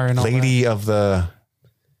Rhoynar and all Lady of the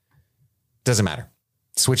Doesn't matter.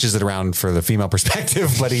 Switches it around for the female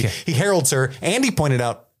perspective, but he heralds her. And he pointed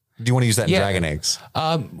out, do you want to use that in Dragon Eggs?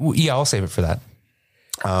 Yeah, I'll save it for that.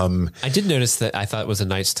 I did notice that. I thought it was a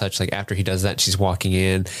nice touch. Like after he does that, she's walking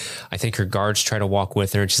in. I think her guards try to walk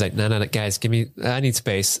with her, and she's like, "No, guys, I need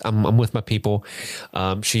space. I'm with my people."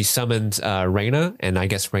 She summons Rhaena, and I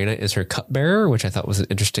guess Rhaena is her cupbearer, which I thought was an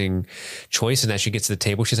interesting choice. And as she gets to the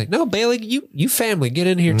table, she's like, "No, Bailey, you family, get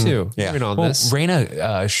in here too." Yeah. On Well, this.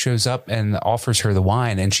 Rhaena shows up and offers her the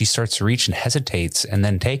wine, and she starts to reach and hesitates and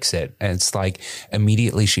then takes it. And it's like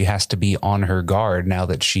immediately she has to be on her guard now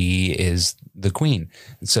that she is the queen.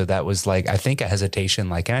 And so that was like, I think a hesitation,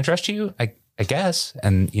 like, can I trust you? I guess.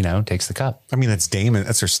 And, takes the cup. I mean, that's Daemon.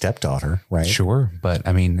 That's her stepdaughter, right? Sure. But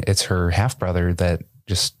I mean, it's her half brother that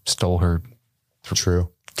just stole her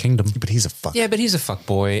True. kingdom. But he's a fuck. Yeah, but he's a fuck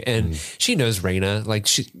boy, and she knows Rhaena. Like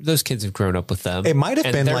those kids have grown up with them. It might have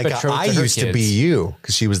and been they're like betrothed I to her used to kids. be you,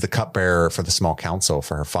 because she was the cupbearer for the small council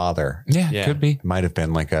for her father. Yeah, could be. It might have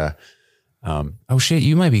been like a, Oh shit,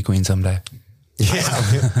 you might be queen someday.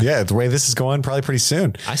 yeah, the way this is going, probably pretty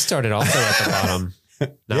soon. I started also at the bottom.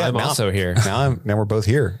 Now I'm also here. Now we're both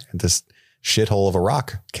here at this shithole of a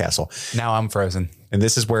rock castle. Now I'm frozen. And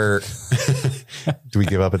this is where, do we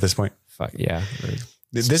give up at this point? Fuck yeah.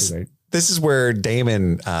 This is where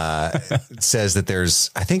Daemon says that there's,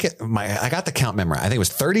 I think I got the count memorized. I think it was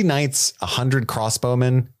 30 knights, 100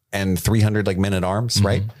 crossbowmen, and 300 like men at arms,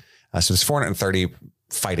 right? So there's 430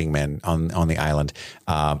 fighting men on the island.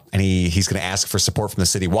 And he's going to ask for support from the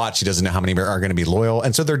city watch. He doesn't know how many are going to be loyal.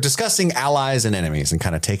 And so they're discussing allies and enemies and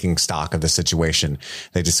kind of taking stock of the situation.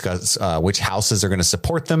 They discuss which houses are going to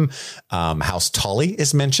support them. House Tully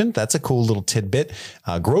is mentioned. That's a cool little tidbit.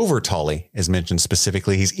 Grover Tully is mentioned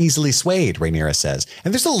specifically. He's easily swayed, Rhaenyra says.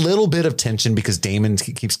 And there's a little bit of tension because Daemon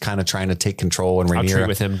keeps kind of trying to take control, and Rhaenyra, I'll treat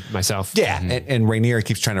with him myself. yeah, and Rhaenyra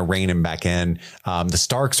keeps trying to rein him back in. The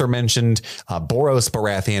Starks are mentioned. Boros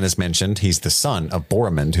Baratheon is mentioned. He's the son of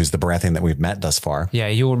Boromund, who's the Baratheon that we've met thus far. Yeah,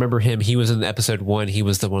 you'll remember him. He was in episode 1. He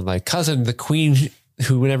was the one like cousin, the queen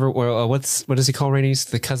who never. Or what does he call Rhaenys?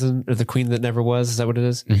 The cousin or the queen that never was? Is that what it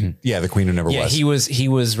is? Yeah, the queen who never Yeah, was. he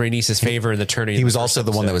was Rhaenys' favor in the tourney. He was also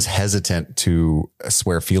the one that was hesitant to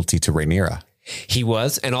swear fealty to Rhaenyra. He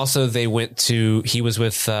was, and also they went to. He was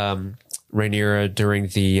with Rhaenyra during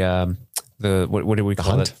the what do we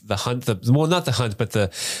call hunt? it? The hunt. Well, not the hunt, but the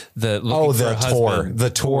Oh, looking for the a tour, husband. the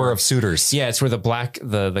tour of suitors. Yeah, it's where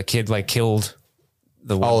the kid like killed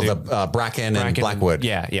the one Oh, dude. the Bracken and Blackwood.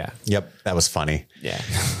 Yeah. Yep, that was funny. Yeah.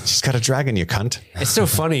 She's got a dragon, you cunt. It's so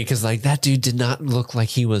funny because like that dude did not look like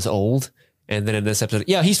he was old. And then in this episode,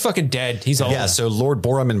 yeah, he's fucking dead. He's old. Yeah, so Lord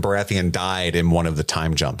Boromund Baratheon died in one of the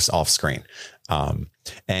time jumps off screen.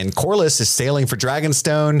 And Corlys is sailing for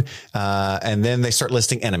Dragonstone. And then they start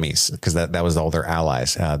listing enemies because that was all their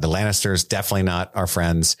allies. The Lannisters, definitely not our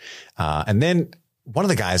friends. And then one of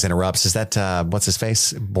the guys interrupts. Is that, what's his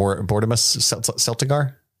face? Bortimus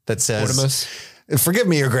Celtigar? That says, Bortimus? Forgive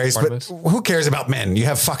me, Your Grace, Bortimus. but who cares about men? You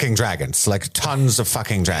have fucking dragons, like tons of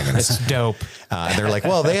fucking dragons. It's dope. They're like,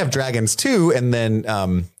 well, they have dragons too. And then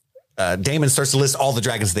Daemon starts to list all the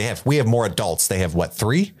dragons they have. We have more adults. They have what,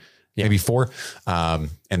 3? Yeah. Maybe 4. And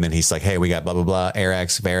then he's like, hey, we got blah, blah, blah.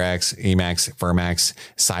 Arax, Varax, Emax, Vermax,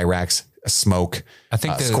 Cyrax, Smoke, I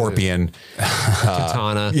think the Scorpion,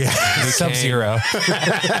 Katana. Sub-Zero.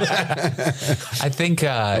 I think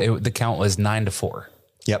the count was 9-4.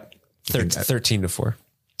 Yep. 13-4.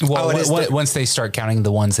 Well, it is once they start counting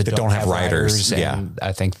the ones that don't have riders, yeah. and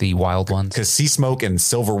I think the wild ones. Because Sea Smoke and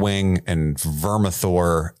Silverwing and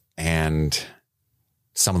Vermithor and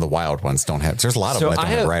some of the wild ones don't have. There's a lot of them that don't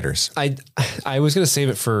have riders. I was going to save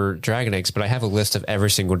it for Dragon Eggs, but I have a list of every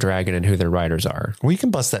single dragon and who their riders are. Well, you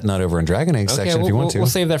can bust that nut over in Dragon Egg section if you want to. We'll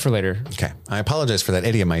save that for later. Okay. I apologize for that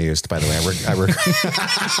idiom I used, by the way.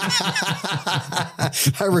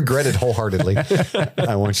 I regret it wholeheartedly.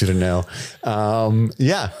 I want you to know.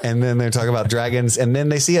 Yeah. And then they talk about dragons, and then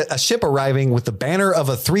they see a ship arriving with the banner of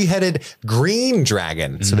a 3-headed green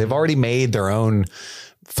dragon. Mm-hmm. So they've already made their own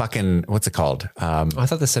fucking, what's it called? I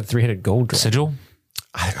thought this said 3-headed gold dragon. Sigil?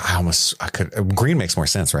 I could, green makes more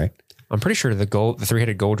sense, right? I'm pretty sure the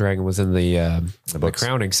 3-headed gold dragon was in the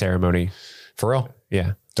crowning ceremony. For real?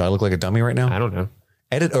 Yeah. Do I look like a dummy right now? I don't know.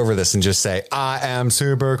 Edit over this and just say, I am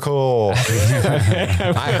super cool.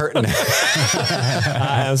 I heard.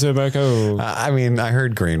 I am super cool. I mean, I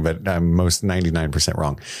heard green, but I'm most 99%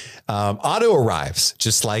 wrong. Otto arrives,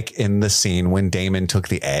 just like in the scene when Daemon took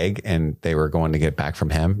the egg and they were going to get back from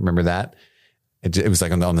him. Remember that? It was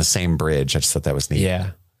like on the same bridge. I just thought that was neat. Yeah.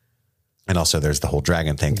 And also there's the whole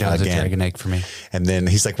dragon thing. That was a dragon egg for me. And then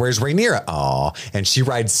he's like, where's Rhaenyra? Aw. And she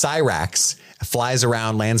rides Syrax, flies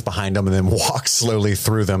around, lands behind them, and then walks slowly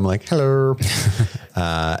through them like, hello.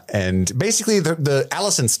 And basically the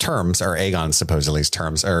Alicent's terms, or Aegon supposedly's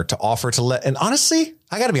terms, are to offer to let, and honestly,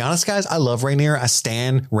 I got to be honest, guys, I love Rhaenyra. I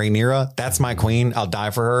stan Rhaenyra. That's my queen. I'll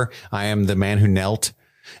die for her. I am the man who knelt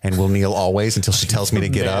and will kneel always until she tells me to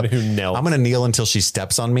get up. I'm going to kneel until she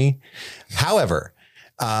steps on me. However,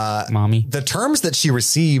 Mommy, the terms that she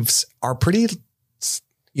receives are pretty,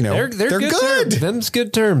 you know, they're good. Them's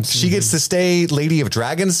good terms. She gets to stay Lady of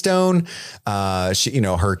Dragonstone. She, you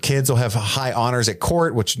know, her kids will have high honors at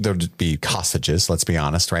court, which there'll be hostages. Let's be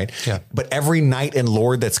honest, right? Yeah. But every knight and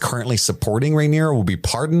lord that's currently supporting Rhaenyra will be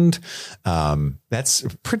pardoned. That's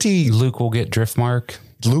pretty. Luke will get Driftmark.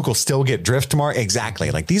 Luke will still get Driftmark.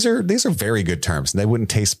 Exactly. Like these are very good terms. They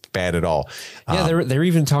wouldn't taste bad at all. Yeah, they're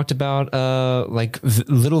even talked about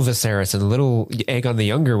little Viserys and little Aegon the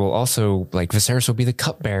Younger will also, like, Viserys will be the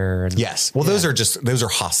cupbearer. Yes. Well, those are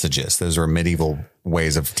hostages. Those are medieval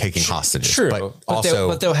ways of taking hostages. True. But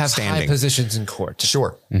they'll have standing. high positions in court.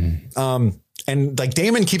 Sure. Mm-hmm. And like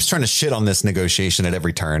Daemon keeps trying to shit on this negotiation at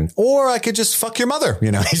every turn, or I could just fuck your mother.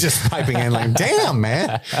 You know, he's just piping in like, damn,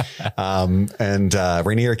 man. And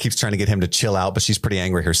Rhaenyra keeps trying to get him to chill out, but she's pretty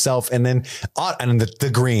angry herself. And then,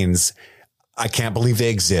 the Greens, I can't believe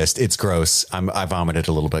they exist. It's gross. I vomited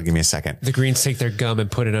a little bit. Give me a second. The Greens take their gum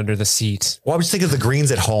and put it under the seat. Well, I was thinking the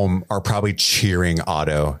Greens at home are probably cheering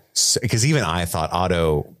Otto, because even I thought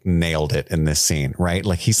Otto nailed it in this scene, right?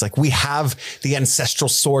 Like he's like, we have the ancestral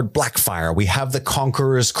sword Blackfire. We have the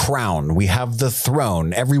conqueror's crown. We have the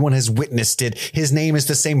throne. Everyone has witnessed it. His name is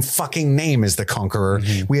the same fucking name as the conqueror.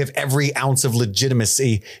 Mm-hmm. We have every ounce of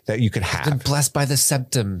legitimacy that you could have. Been blessed by the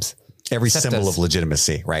septums. Every symbol of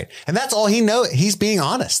legitimacy, right? And that's all he knows. He's being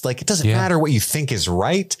honest. Like, it doesn't matter what you think is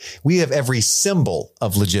right. We have every symbol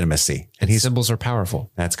of legitimacy. And symbols are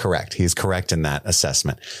powerful. That's correct. He's correct in that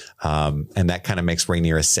assessment. And that kind of makes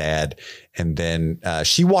Rhaenyra sad. And then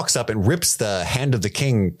she walks up and rips the Hand of the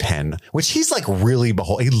King pen, which he's like really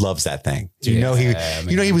he loves that thing. Do you know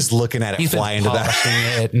he was looking at it fly into that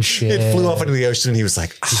it and shit. It flew off into the ocean and he was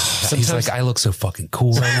like, he's like, I look so fucking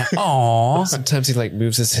cool right now. Aw. Sometimes he like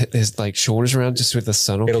moves his like shoulders around just with the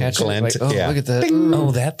sun will catch glint. Like, oh, look at that.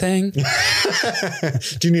 Oh, that thing.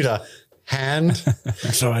 Do you need a hand?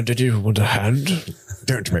 So did you want a hand?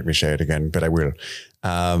 Don't make me say it again, but I will.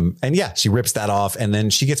 And yeah, she rips that off. And then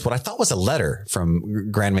she gets what I thought was a letter from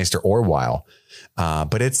Grand Maester Orwyle.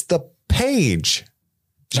 But it's the page.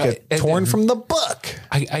 She got torn from the book.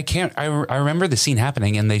 I remember the scene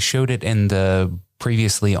happening and they showed it in the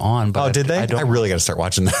previously on. But did they? I really got to start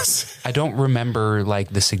watching this. I don't remember like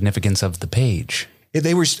the significance of the page.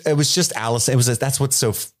 It was just Alice. That's what's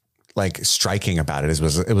so like striking about it it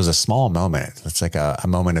was a small moment. It's like a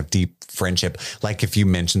moment of deep friendship. Like if you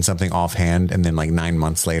mention something offhand and then like 9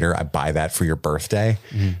 months later, I buy that for your birthday.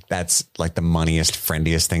 Mm-hmm. That's like the moneyest,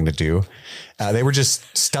 friendiest thing to do. They were just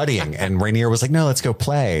studying and Rhaenyra was like, no, let's go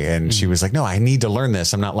play. And she was like, no, I need to learn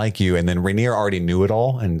this. I'm not like you. And then Rhaenyra already knew it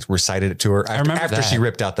all and recited it to her after she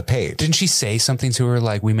ripped out the page. Didn't she say something to her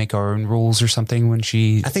like we make our own rules or something when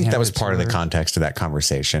she? I think that was part of the context of that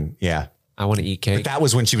conversation. Yeah. I want to eat cake. But that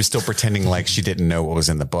was when she was still pretending like she didn't know what was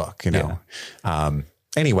in the book, you know? Yeah.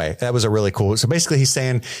 Anyway, that was a really cool. So basically he's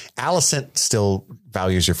saying Alicent still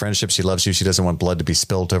values your friendship. She loves you. She doesn't want blood to be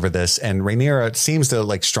spilled over this. And Rhaenyra seems to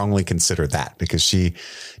like strongly consider that because she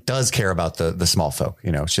does care about the small folk,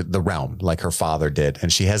 you know, the realm like her father did.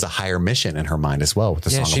 And she has a higher mission in her mind as well with the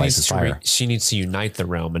Song of Ice and Fire. She needs to unite the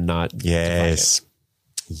realm and not. Yes.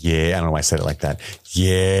 Yeah. I don't know why I said it like that.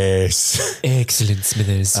 Yes. Excellent,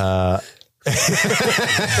 Smithers.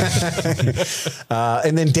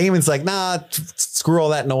 And then Daemon's like, nah, screw all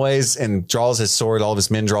that noise, and draws his sword. All of his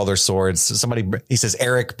men draw their swords. He says,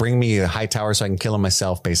 Eric, bring me a high tower so I can kill him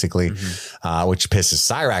myself, basically, which pisses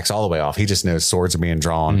Syrax all the way off. He just knows swords are being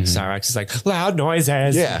drawn. Syrax is like, loud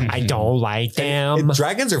noises. Yeah. I don't like them. And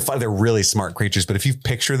dragons are fun. They're really smart creatures, but if you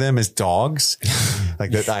picture them as dogs, like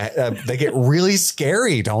they get really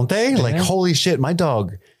scary, don't they? Like, holy shit, my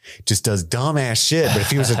dog just does dumbass shit. But if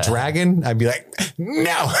he was a dragon, I'd be like,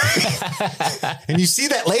 no. And you see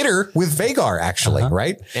that later with Vhagar, actually,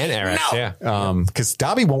 right? And Eric, because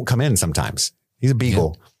Dobby won't come in sometimes. He's a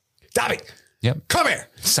beagle. Yep. Dobby, come here.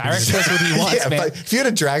 Syrax does what he wants, man. If you had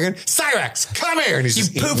a dragon, Syrax, come here. And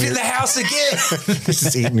he's you pooped in the house again. He's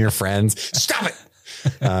just eating your friends. Stop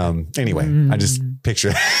it. Anyway, I just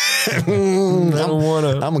picture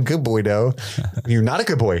I'm a good boy, though. You're not a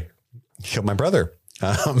good boy. You killed my brother.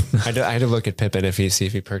 I had to look at Pippin see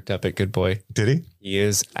if he perked up at good boy. Did he? He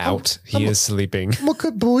is out. He is sleeping. I'm a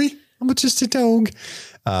good boy. I'm just a dog.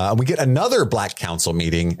 We get another Black Council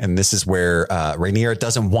meeting, and this is where Rhaenyra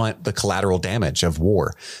doesn't want the collateral damage of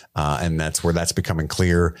war, and that's where that's becoming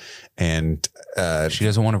clear. And she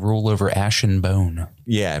doesn't want to rule over ash and bone.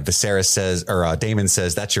 Yeah, Viserys says, or Daemon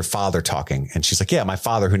says, "That's your father talking," and she's like, "Yeah, my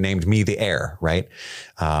father who named me the heir, right?"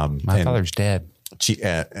 My father's dead.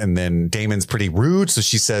 And then Daemon's pretty rude, so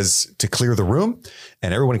she says to clear the room,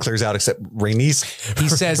 and everyone clears out except Rhaenys. He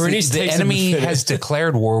says the enemy has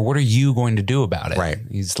declared war. What are you going to do about it? Right.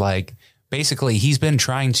 He's like, basically, he's been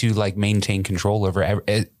trying to like maintain control over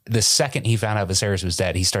the second he found out Viserys was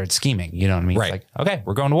dead, he started scheming. You know what I mean? Right. Like, okay,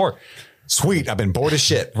 we're going to war. Sweet. I've been bored as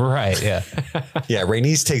shit. Right. Yeah. Yeah.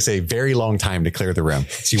 Rhaenys takes a very long time to clear the room.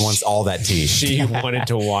 She wants all that tea. She wanted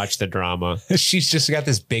to watch the drama. She's just got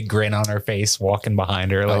this big grin on her face walking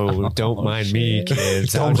behind her. Like, don't mind me,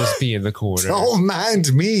 kids. I'll just be in the corner. Don't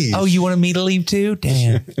mind me. Oh, you wanted me to leave too?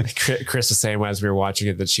 Damn. Chris was saying as we were watching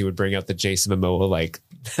it that she would bring out the Jason Momoa, like,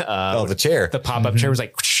 the chair. The pop-up chair was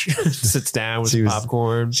like, sits down with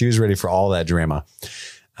popcorn. She was ready for all that drama.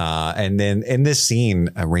 And then in this scene,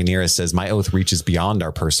 Rhaenyra says, "My oath reaches beyond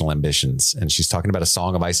our personal ambitions." And she's talking about a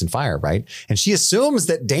song of ice and fire, right? And she assumes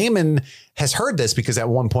that Daemon has heard this because at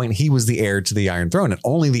one point he was the heir to the Iron Throne, and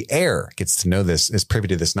only the heir gets to know this, is privy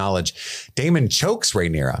to this knowledge. Daemon chokes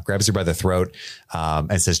Rhaenyra, grabs her by the throat,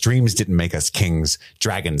 and says, "Dreams didn't make us kings.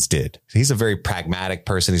 Dragons did." He's a very pragmatic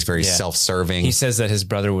person. He's very self-serving. He says that his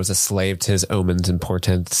brother was a slave to his omens and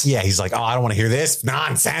portents. Yeah. He's like, "Oh, I don't want to hear this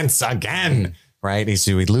nonsense again." Right. He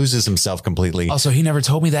loses himself completely. Also, he never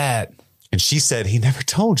told me that. And she said, "He never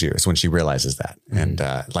told you," is when she realizes that. And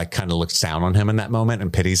like kind of looks down on him in that moment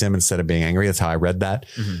and pities him instead of being angry. That's how I read that.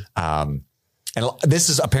 And this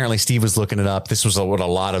is apparently, Steve was looking it up. This was what a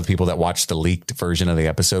lot of people that watched the leaked version of the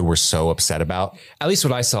episode were so upset about. At least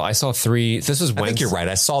what I saw. I saw 3. This was Wednesday. I think you're right.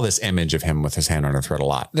 I saw this image of him with his hand on her throat a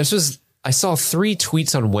lot. I saw 3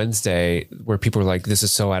 tweets on Wednesday where people were like, "This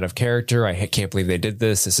is so out of character. I can't believe they did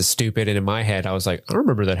this. This is stupid." And in my head, I was like, I don't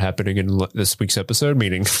remember that happening in this week's episode,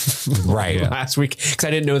 meaning last week, because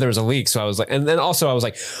I didn't know there was a leak. So I was like, and then also I was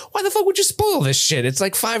like, why the fuck would you spoil this shit? It's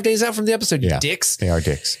like 5 days out from the episode, you dicks. They are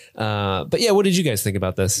dicks. But yeah, what did you guys think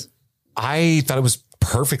about this? I thought it was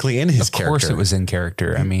perfectly in his character. Of course it was in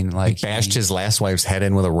character. I mean, like, he bashed his last wife's head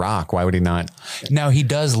in with a rock. Why would he not? Now, he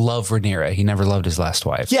does love Rhaenyra. He never loved his last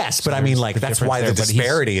wife. Yes, but I mean, like, that's why the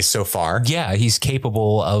disparity is so far. Yeah, he's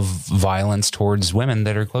capable of violence towards women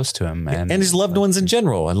that are close to him. And his loved ones in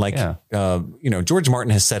general. And like, George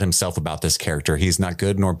Martin has said himself about this character. He's not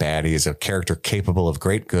good nor bad. He is a character capable of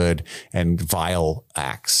great good and vile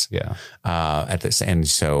acts. Yeah. At this. And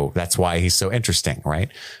so that's why he's so interesting, right?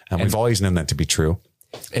 And we've always known that to be true.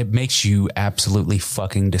 It makes you absolutely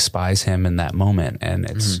fucking despise him in that moment. And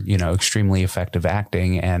it's, extremely effective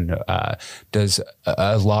acting, and does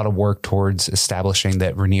a lot of work towards establishing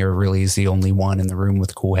that Rhaenyra really is the only one in the room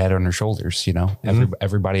with a cool head on her shoulders.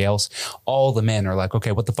 Everybody else, all the men are like,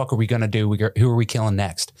 okay, what the fuck are we going to do? Who are we killing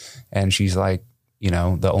next? And she's like,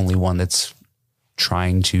 the only one that's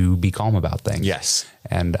trying to be calm about things. Yes.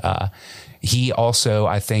 And he also,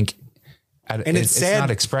 I think, and it's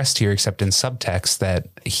not expressed here except in subtext, that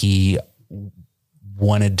he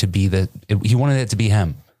wanted it to be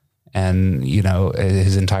him, and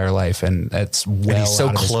his entire life, and that's and he's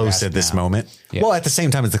so close at this moment. Yeah. Well, at the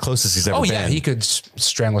same time, it's the closest he's ever been. Oh yeah, he could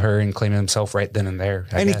strangle her and claim himself right then and there.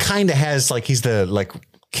 I guess. He kind of has, like, he's the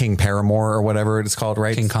King Paramore or whatever it's called,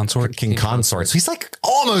 right? King Consort. King Consort. So he's like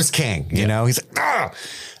almost king. He's like, ah.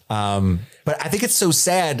 But I think it's so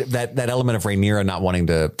sad that element of Rhaenyra not wanting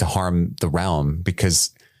to harm the realm because,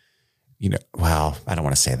 well, I don't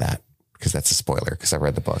want to say that because that's a spoiler because I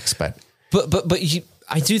read the books, but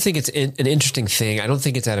I do think it's an interesting thing. I don't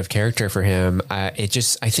think it's out of character for him. I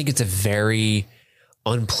think it's a very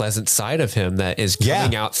unpleasant side of him that is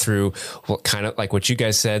coming out through what kind of like what you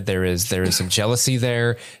guys said. There is some jealousy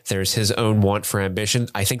there. There's his own want for ambition.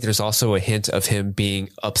 I think there's also a hint of him being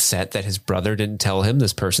upset that his brother didn't tell him,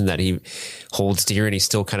 this person that he holds dear and he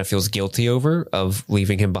still kind of feels guilty over, of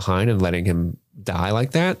leaving him behind and letting him die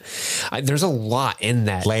like that. There's a lot in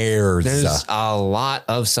that. There's a lot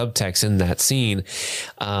of subtext in that scene.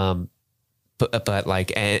 But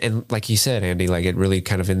like, and like you said, Andy, like it really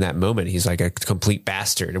kind of in that moment, he's like a complete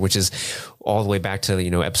bastard, which is all the way back to,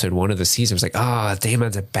 episode 1 of the season. It was like,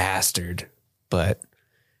 Daemon's a bastard, but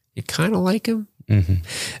you kind of like him.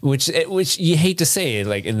 which you hate to say,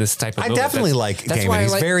 like in this type of. I moment. definitely like Gaiman.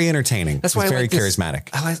 He's very entertaining. That's He's why very I like charismatic.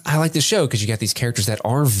 I like the show because you got these characters that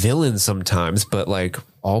are villains sometimes, but like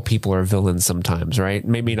all people are villains sometimes, right?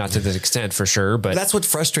 Maybe not to this extent for sure, but that's what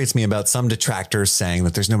frustrates me about some detractors saying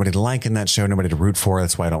that there's nobody to like in that show, nobody to root for.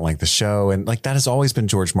 That's why I don't like the show. And like that has always been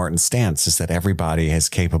George Martin's stance, is that everybody is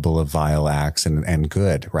capable of vile acts and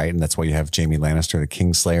good, right? And that's why you have Jaime Lannister, the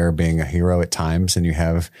Kingslayer, being a hero at times, and you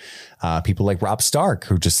have people like Robb Stark,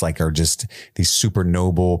 who just like are just these super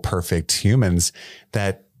noble, perfect humans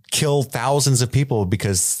that kill thousands of people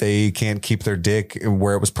because they can't keep their dick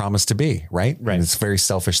where it was promised to be. Right. And it's a very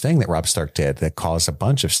selfish thing that Robb Stark did that caused a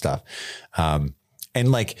bunch of stuff. And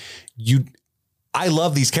like I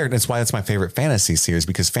love these characters. That's why it's my favorite fantasy series,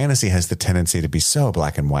 because fantasy has the tendency to be so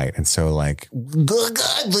black and white. And so like the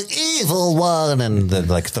good, the evil one, and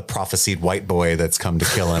the prophesied white boy that's come to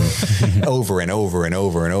kill him over and over and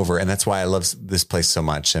over and over. And that's why I love this place so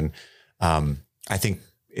much. And I think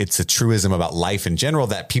it's a truism about life in general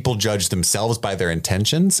that people judge themselves by their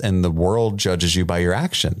intentions and the world judges you by your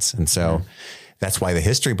actions. And so that's why the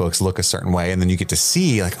history books look a certain way. And then you get to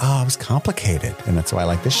see like, oh, it was complicated. And that's why I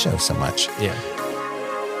like this show so much. Yeah.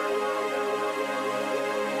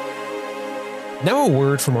 Now a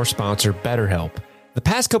word from our sponsor, BetterHelp. The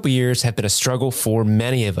past couple years have been a struggle for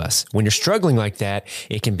many of us. When you're struggling like that,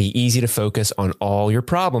 it can be easy to focus on all your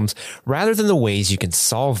problems rather than the ways you can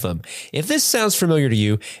solve them. If this sounds familiar to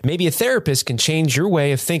you, maybe a therapist can change your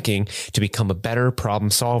way of thinking to become a better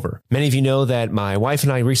problem solver. Many of you know that my wife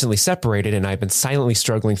and I recently separated, and I've been silently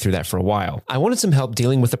struggling through that for a while. I wanted some help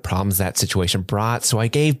dealing with the problems that situation brought, so I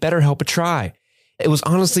gave BetterHelp a try. It was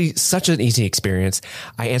honestly such an easy experience.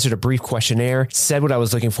 I answered a brief questionnaire, said what I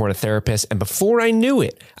was looking for in a therapist, and before I knew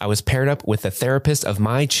it, I was paired up with a therapist of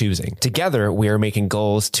my choosing. Together, we are making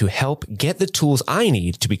goals to help get the tools I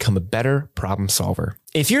need to become a better problem solver.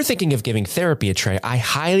 If you're thinking of giving therapy a try, I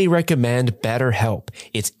highly recommend BetterHelp.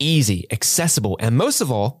 It's easy, accessible, and most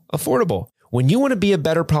of all, affordable. When you want to be a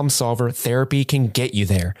better problem solver, therapy can get you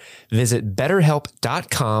there. Visit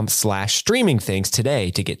betterhelp.com/streamingthings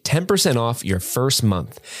today to get 10% off your first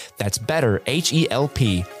month. That's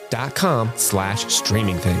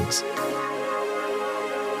betterhelp.com/streamingthings.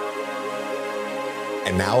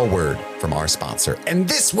 And now a word from our sponsor. And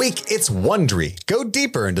this week, it's Wondery. Go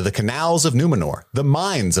deeper into the canals of Numenor, the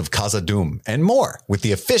mines of Khazad-dûm, and more with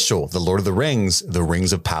the official The Lord of the Rings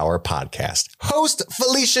of Power podcast. Host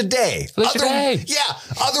Felicia Day.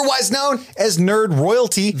 Otherwise known as Nerd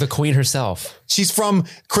Royalty. The queen herself. She's from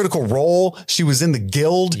Critical Role. She was in The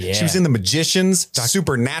Guild. Yeah. She was in The Magicians,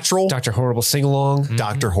 Supernatural. Dr. Horrible Sing-Along. Mm-hmm.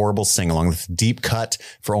 Dr. Horrible Sing-Along with deep cut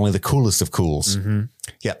for only the coolest of cools. Mm-hmm.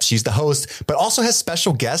 Yep, she's the host, but also has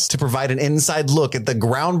special guests to provide an inside look at the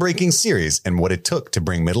groundbreaking series and what it took to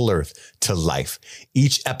bring Middle-earth to life.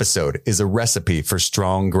 Each episode is a recipe for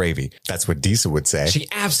strong gravy. That's what Disa would say. She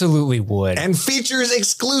absolutely would. And features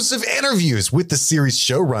exclusive interviews with the series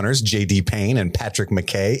showrunners, J.D. Payne and Patrick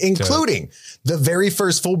McKay, including the very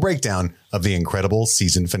first full breakdown of the incredible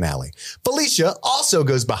season finale. Felicia also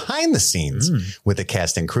goes behind the scenes with the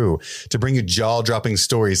cast and crew to bring you jaw-dropping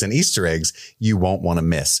stories and Easter eggs you won't want to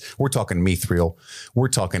miss. We're talking Mithril. We're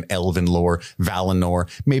talking Elven lore, Valinor,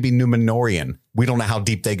 maybe Numenorian. We don't know how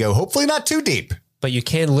deep they go. Hopefully not too deep. But you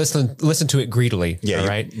can listen to it greedily. Yeah. All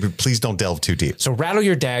right. Please don't delve too deep. So rattle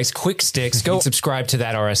your dags, quick sticks, go subscribe to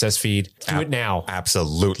that RSS feed. Do it now.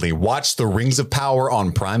 Absolutely. Watch The Rings of Power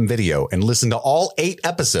on Prime Video and listen to all 8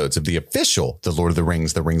 episodes of the official The Lord of the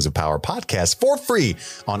Rings of Power podcast for free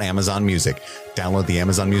on Amazon Music. Download the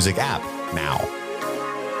Amazon Music app now.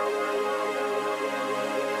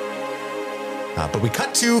 But we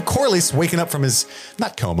cut to Corlys waking up from his,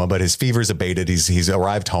 not coma, but his fever's abated. He's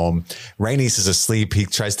arrived home. Rhaenys is asleep. He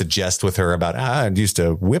tries to jest with her about, I used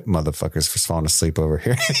to whip motherfuckers for falling asleep over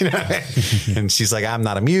here. You know? And she's like, I'm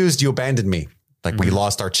not amused. You abandoned me. Like we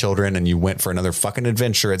lost our children and you went for another fucking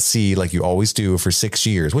adventure at sea like you always do for 6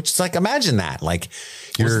 years, which is like, imagine that. Like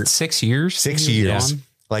you're 6 years. 6 years. Gone?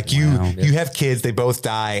 Like you have kids, they both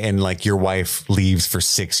die. And like your wife leaves for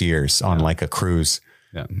 6 years on like a cruise.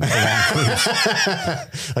 Yeah.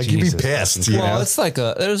 Like you'd be pissed. You know? It's like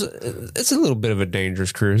it's a little bit of a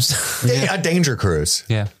dangerous cruise. A danger cruise.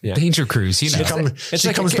 Yeah. Danger cruise. You know,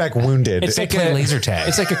 she comes back wounded. It's like a laser tag.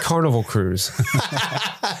 It's like a carnival cruise.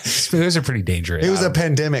 Those are pretty dangerous. It was a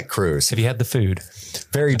pandemic cruise. If you had the food,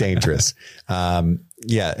 very dangerous. And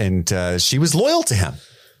she was loyal to him.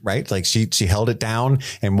 Right. Like she held it down.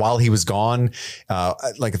 And while he was gone,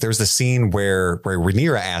 like there's the scene where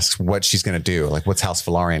Rhaenyra asks what she's going to do. Like what's House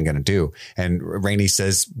Velaryon going to do? And Rhaenys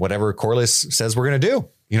says, whatever Corlys says we're going to do.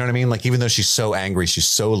 You know what I mean? Like, even though she's so angry, she's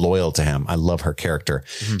so loyal to him. I love her character.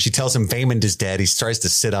 She tells him Vaymond is dead. He tries to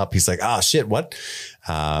sit up. He's like, oh shit, what?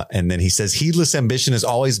 And then he says, heedless ambition has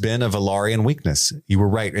always been a Velaryon weakness. You were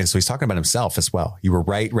right. And so he's talking about himself as well. You were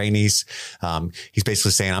right, Rhaenys. He's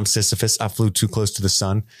basically saying, I'm Sisyphus. I flew too close to the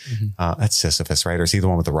sun. That's Sisyphus, right? Or is he the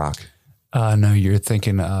one with the rock? No, you're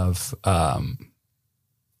thinking of, oh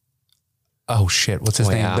shit. What's his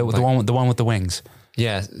name? Yeah, The one with the wings.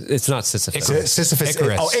 Yeah, it's not Sisyphus. Sisyphus.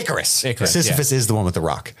 Icarus. Oh, Icarus. yeah. Sisyphus is the one with the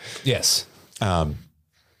rock. Yes.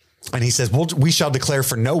 And he says, well, we shall declare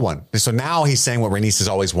for no one. So now he's saying what Rhaenys has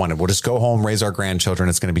always wanted. We'll just go home, raise our grandchildren.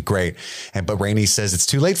 It's going to be great. But Rhaenys says it's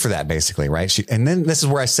too late for that, basically, right? And then this is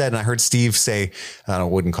where I said, and I heard Steve say, I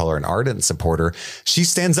wouldn't call her an ardent supporter. She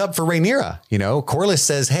stands up for Rhaenyra. You know, Corlys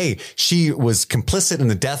says, hey, she was complicit in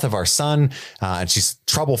the death of our son. And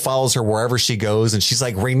trouble follows her wherever she goes. And she's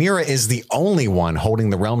like, Rhaenyra is the only one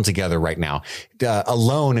holding the realm together right now,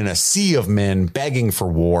 alone in a sea of men begging for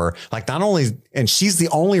war. Like, not only, and she's the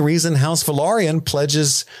only reason House Velaryon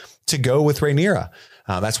pledges to go with Rhaenyra.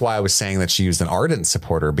 That's why I was saying that she was an ardent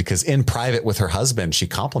supporter, because in private with her husband, she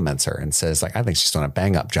compliments her and says, like, I think she's done a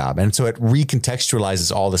bang up job. And so it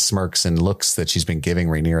recontextualizes all the smirks and looks that she's been giving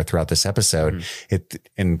Rhaenyra throughout this episode.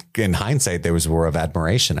 In hindsight, there was a roar of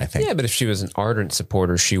admiration, I think. Yeah, but if she was an ardent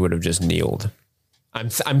supporter, she would have just kneeled. I'm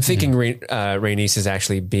thinking Rhaenys is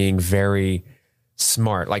actually being very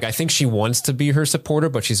smart. Like, I think she wants to be her supporter,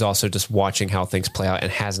 but she's also just watching how things play out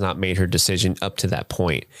and has not made her decision up to that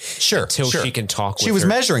point. Sure. Until she can talk with She was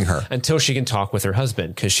measuring her. Until she can talk with her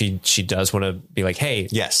husband, because she does want to be like, hey,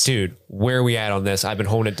 yes, dude, where are we at on this? I've been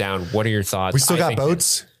holding it down. What are your thoughts? We still got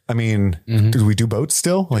boats. I mean, do we do boats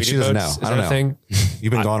still? Like, she doesn't know. I don't know. Thing?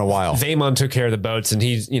 You've been gone a while. Vaymond took care of the boats, and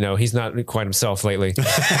he's not quite himself lately.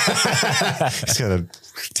 He's got a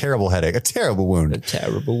terrible headache, a terrible wound.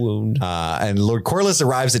 And Lord Corlys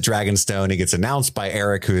arrives at Dragonstone. He gets announced by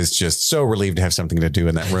Eric, who is just so relieved to have something to do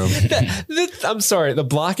in that room. I'm sorry. The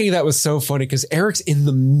blocking, that was so funny, because Eric's in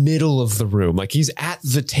the middle of the room. Like, he's at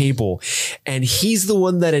the table, and he's the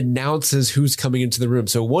one that announces who's coming into the room.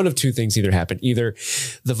 So one of two things either happen. Either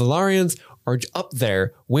the Velaryons are up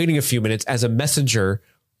there waiting a few minutes as a messenger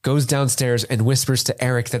goes downstairs and whispers to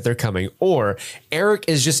Eric that they're coming, or Eric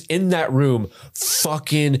is just in that room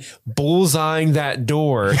fucking bullseyeing that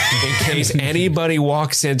door in case anybody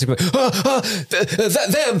walks in to go,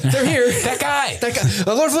 them, they're here. that guy,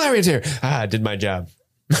 Lord Velaryon's here. I did my job.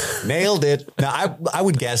 Nailed it. Now, I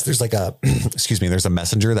would guess there's like a, there's a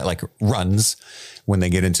messenger that like runs when they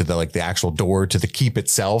get into the actual door to the keep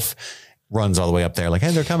itself, runs all the way up there. Like,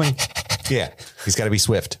 hey, they're coming. Yeah. He's got to be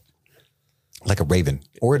swift. Like a raven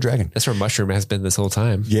or a dragon. That's where Mushroom has been this whole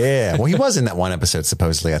time. Yeah. Well, he was in that one episode,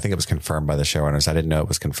 supposedly. I think it was confirmed by the showrunners. I didn't know it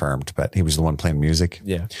was confirmed, but he was the one playing music.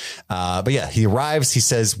 Yeah. But yeah, he arrives. He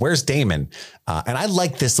says, where's Daemon? And I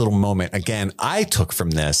like this little moment. Again, I took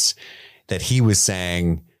from this that he was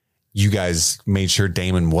saying, you guys made sure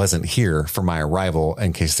Daemon wasn't here for my arrival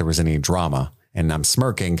in case there was any drama. And I'm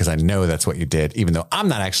smirking because I know that's what you did, even though I'm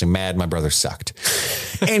not actually mad. My brother sucked.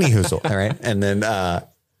 Any hoozle. All right. And then,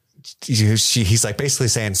 he's like basically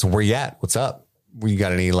saying, so where you at? What's up? You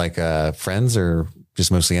got any friends or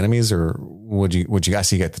just mostly enemies, or would you guys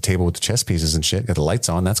see? You got the table with the chess pieces and shit, got the lights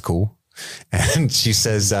on. That's cool. And she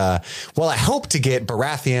says, well, I hope to get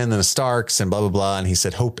Baratheon and the Starks and blah, blah, blah. And he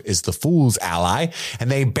said, hope is the fool's ally. And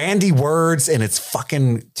they bandy words, and it's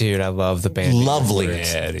fucking, dude, I love the bandy. Lovely.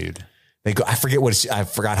 Yeah, dude. They go, I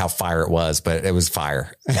forgot how fire it was, but it was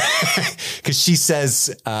fire. Cause she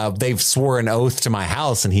says, they've swore an oath to my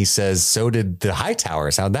house. And he says, so did the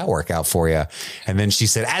Hightowers. How'd that work out for you? And then she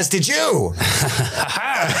said, as did you.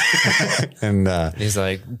 And, he's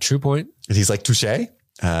like, true point. And he's like, touche.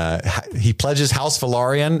 He pledges House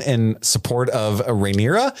Velaryon in support of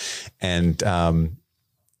Rhaenyra, and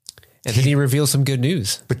then he reveals some good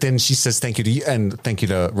news. But then she says thank you to you, and thank you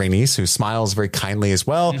to Rhaenys, who smiles very kindly as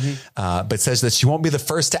well, but says that she won't be the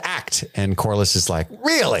first to act. And Corlys is like,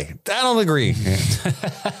 really? I don't agree.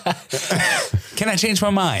 Can I change my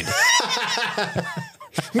mind?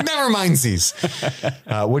 Never mind these.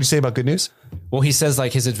 What do you say about good news? Well, he says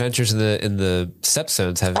like his adventures in the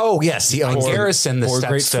Stepstones have. Oh yes, he owns Garrison the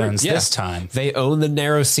Stepstones this time. They own the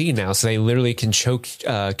narrow sea now, so they literally can choke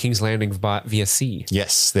King's Landing via sea.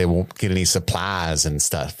 Yes, they won't get any supplies and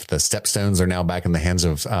stuff. The Stepstones are now back in the hands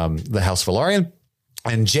of the House Velaryon.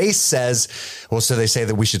 And Jace says, well, so they say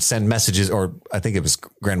that we should send messages, or I think it was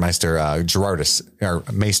Grandmaster Gerardus, or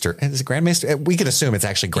Maester. Is it Grandmaster? We could assume it's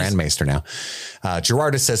actually Grandmaster now.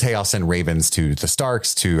 Gerardus says, hey, I'll send ravens to the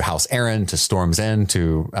Starks, to House Aaron, to Storm's End,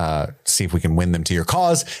 to see if we can win them to your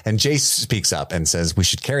cause. And Jace speaks up and says, we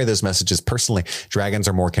should carry those messages personally. Dragons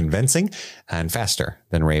are more convincing and faster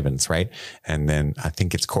than ravens, right? And then I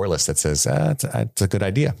think it's Corlys that says, it's a good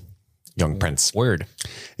idea. Young Prince. Word.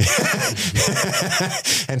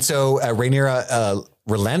 And so Rhaenyra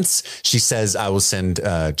relents. She says, I will send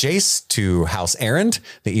Jace to House Aaron,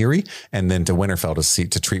 the Eyrie, and then to Winterfell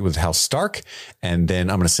to treat with House Stark. And then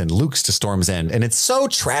I'm going to send Luke to Storm's End. And it's so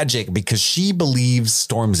tragic because she believes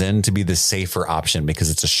Storm's End to be the safer option because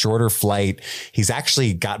it's a shorter flight. He's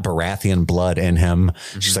actually got Baratheon blood in him.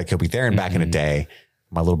 She's like, he'll be there and back in a day.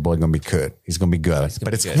 My little boy gonna be good. He's gonna be good.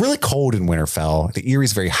 But it's really cold in Winterfell. The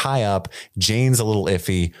Erie's very high up. Jane's a little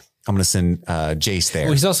iffy. I'm gonna send Jace there.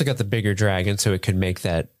 Well, he's also got the bigger dragon, so it could make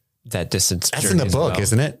that distance. That's in the book,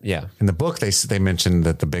 isn't it? Yeah. In the book, they mentioned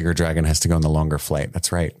that the bigger dragon has to go on the longer flight.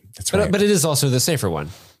 That's right. That's right. But it is also the safer one,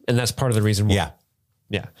 and that's part of the reason why. Yeah.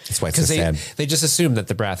 Yeah. That's why it's so sad. They just assume that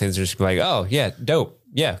the Baratheons are just like, oh yeah, dope.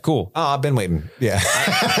 Yeah, cool. Oh, I've been waiting. Yeah.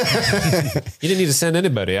 You didn't need to send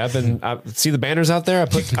anybody. I see the banners out there. I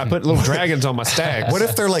put little dragons on my stags. What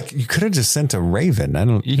if they're like, you could have just sent a raven? I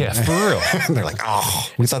don't. Yeah, for real. They're like, oh,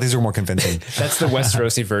 we thought these were more convincing. That's the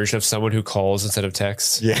Westerosi version of someone who calls instead of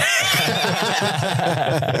texts. Yeah.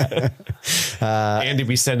 Andy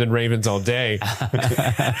be sending ravens all day.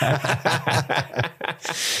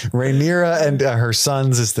 Rhaenyra and her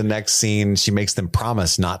sons is the next scene. She makes them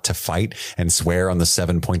promise not to fight and swear on the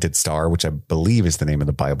 7-pointed star, which I believe is the name of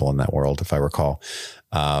the Bible in that world, if I recall.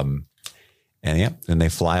 And then they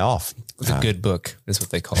fly off. The good book is what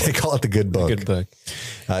they call it. They call it the good book. The good book.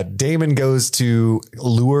 Daemon goes to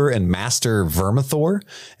lure and master Vermithor,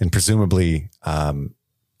 and presumably, what's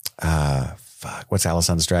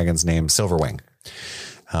Alicent's dragon's name? Silverwing.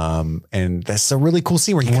 And that's a really cool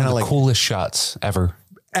scene where he kind of like coolest shots ever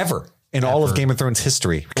in all of Game of Thrones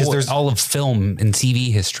history, because there's all of film and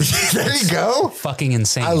TV history. There you go. Fucking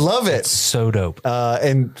insane. I love it. It's so dope.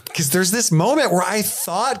 And because there's this moment where I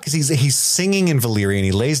thought, because he's singing in Valyrian,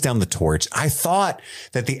 he lays down the torch. I thought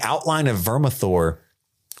that the outline of Vermithor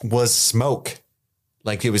was smoke.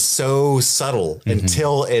 Like it was so subtle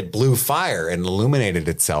until it blew fire and illuminated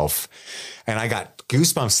itself. And I got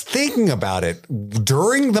goosebumps thinking about it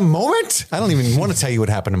during the moment. I don't even want to tell you what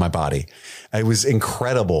happened to my body. It was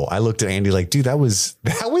incredible. I looked at Andy like, dude, that was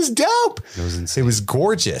dope. It was insane. It was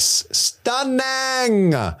gorgeous.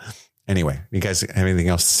 Stunning. Anyway, you guys have anything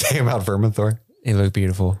else to say about Vermithor? He looked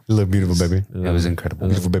beautiful. You look beautiful, baby. It was incredible.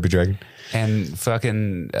 Beautiful baby dragon. And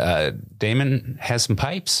fucking Daemon has some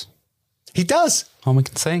pipes. He does. All we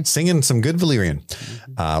can sing. Singing some good Valyrian.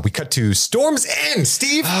 We cut to Storm's End,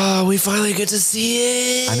 Steve. Oh, we finally get to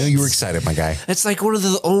see it. I know you were excited, my guy. It's like it was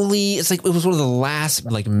one of the last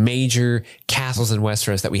like major castles in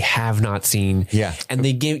Westeros that we have not seen. Yeah. And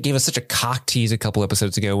they gave us such a cock tease a couple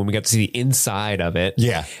episodes ago when we got to see the inside of it.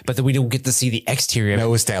 Yeah. But then we don't get to see the exterior.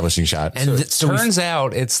 No establishing shot. And Turns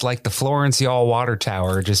out it's like the Florence Y'all water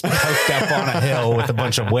tower just poked up on a hill with a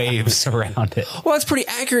bunch of waves around it. Well, it's pretty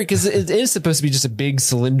accurate because it is supposed to be just a big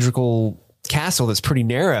cylindrical castle that's pretty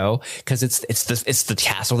narrow because it's the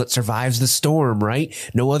castle that survives the storm, right?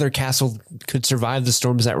 No other castle could survive the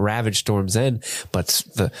storms that ravage Storm's End, but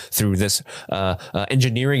through this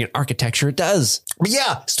engineering and architecture, it does. But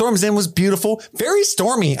yeah, Storm's End was beautiful, very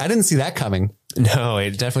stormy. I didn't see that coming. No,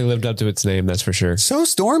 it definitely lived up to its name, that's for sure. So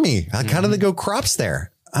stormy. Like, how do they go crops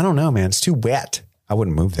there? I don't know, man. It's too wet. I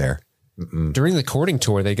wouldn't move there. During the courting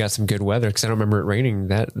tour, they got some good weather because I don't remember it raining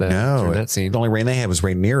during that scene. The only rain they had was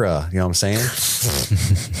Rhaenyra. You know what I'm saying?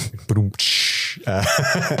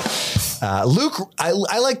 Luke,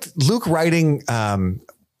 I liked Luke writing.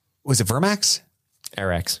 Was it Vermax?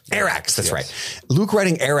 Arax. That's right. Luke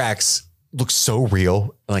writing Arax looks so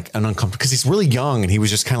real, like and uncomfortable because he's really young and he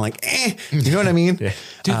was just kind of like, you know what I mean? Do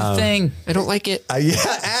the thing. I don't like it.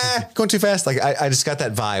 Going too fast. Like I just got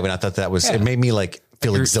that vibe and I thought that was it made me like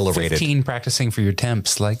feel exhilarated. 15 practicing for your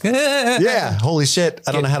temps, like yeah, holy shit!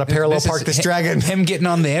 I don't know how to parallel park this dragon. Him getting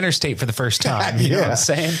on the interstate for the first time. You know what I'm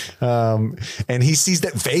saying? And he sees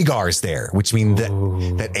that Vagar's there, which means that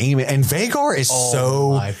Aemon and Vagar is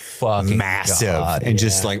so massive and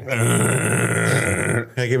just like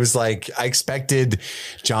it was like I expected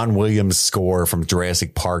John Williams' score from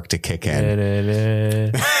Jurassic Park to kick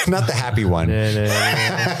in, not the happy one.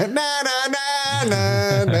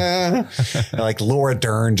 Like Laura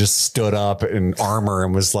Dern just stood up in armor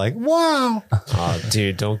and was like, wow. Oh,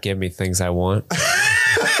 dude, don't give me things I want.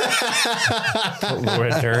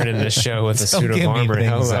 Laura Dern in this show with a suit of armor.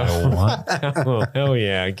 Oh, hell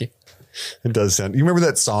yeah. It does sound. You remember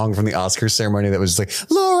that song from the Oscars ceremony that was just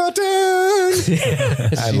like Laura Dern?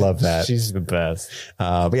 I love that. She's the best.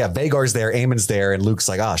 But yeah, Vagar's there, Aemon's there, and Luke's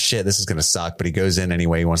like, oh shit, this is gonna suck. But he goes in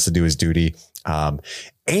anyway. He wants to do his duty.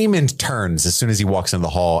 Aemon turns as soon as he walks into the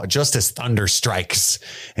hall, just as thunder strikes,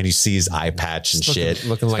 and you see his eye patch and shit.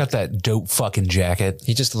 Looking He's like got that dope fucking jacket.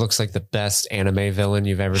 he just looks like the best anime villain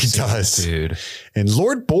you've ever seen. He does, Dude. And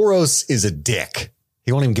Lord Boros is a dick.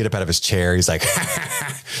 He won't even get up out of his chair. He's like,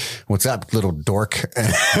 what's up, little dork?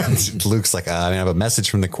 And Luke's like, I have a message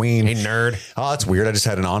from the queen. Hey, nerd. Oh, it's weird. I just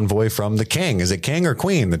had an envoy from the king. Is it king or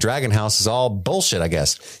queen? The dragon house is all bullshit, I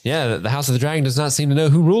guess. Yeah, the House of the Dragon does not seem to know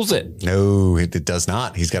who rules it. No, it does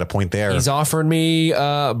not. He's got a point there. He's offering me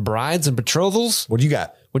brides and betrothals. What do you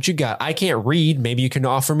got? What you got? I can't read. Maybe you can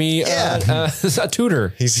offer me a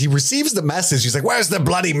tutor. He receives the message. He's like, where's the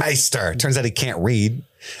bloody maester? Turns out he can't read.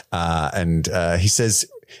 And he says,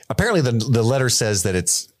 apparently the letter says that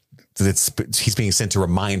he's being sent to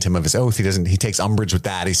remind him of his oath. He takes umbrage with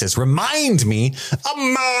that. He says, remind me of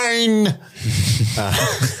mine.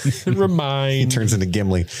 Remind. He turns into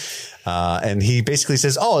Gimli. And he basically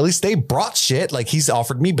says, oh, at least they brought shit. Like he's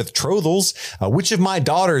offered me betrothals. Which of my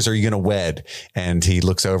daughters are you going to wed? And he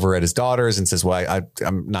looks over at his daughters and says, well,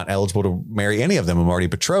 I'm not eligible to marry any of them. I'm already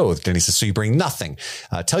betrothed. And he says, so you bring nothing.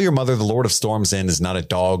 Tell your mother the Lord of Storm's End is not a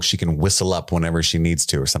dog she can whistle up whenever she needs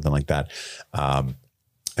to, or something like that.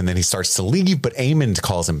 And then he starts to leave, but Aemon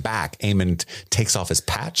calls him back. Aemon takes off his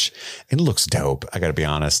patch. It looks dope. I got to be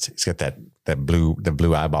honest. He's got the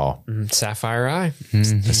blue eyeball, Sapphire eye.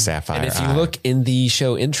 the sapphire. And if you eye. look in the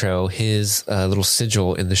show intro, his little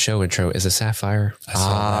sigil in the show intro is a sapphire.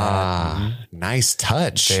 Nice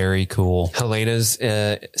touch. Very cool. Helena's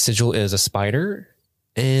sigil is a spider.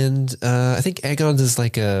 And I think Aegon's is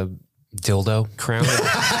like a Dildo. crown.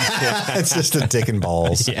 It's just a dick and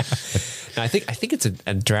balls. Yeah. I think it's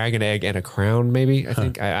a dragon egg and a crown, maybe. I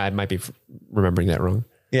think I might be remembering that wrong.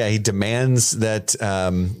 Yeah, he demands that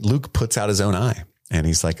Luke puts out his own eye, and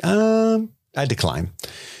he's like, I decline.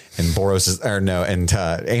 And Boros is, or no, and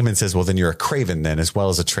Aemon says, well, then you're a craven then, as well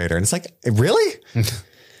as a traitor. And it's like, really?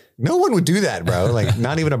 No one would do that, bro. Like,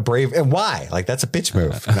 not even a brave. And why? Like, that's a bitch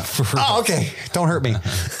move. No. Oh, okay. Don't hurt me.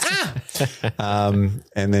 And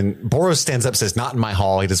then Boros stands up, says, not in my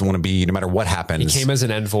hall. He doesn't want to be, no matter what happens. He came as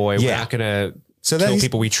an envoy. Yeah. We're not going to So then kill he's-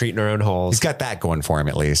 people we treat in our own halls. He's got that going for him,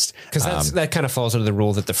 at least. Because that kind of falls under the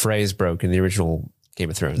rule that the Freys broke in the original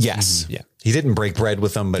Game of Thrones. Yes. Yeah. He didn't break bread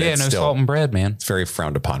with them, but Yeah, it's no still, salt and bread, man. it's very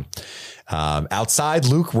frowned upon. Outside,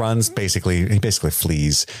 Luke runs, he basically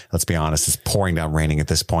flees. Let's be honest. It's pouring down raining at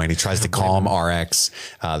this point. He tries to calm RX.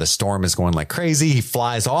 The storm is going like crazy. He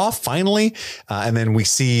flies off finally. And then we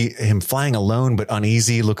see him flying alone, but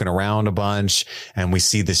uneasy, looking around a bunch. And we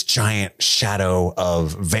see this giant shadow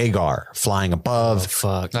of Vagar flying above.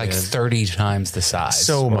 Fuck. Like man. 30 times the size.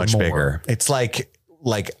 So or much more. bigger. It's like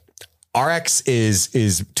RX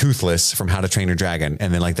is Toothless from How to Train Your Dragon,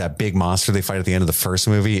 and then like that big monster they fight at the end of the first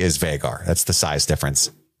movie is Vagar. That's the size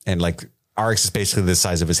difference, and like RX is basically the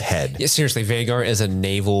size of his head. Yeah, seriously, Vagar is a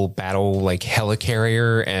naval battle like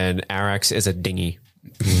helicarrier, and Arax is a dinghy.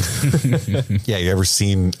 Yeah, you ever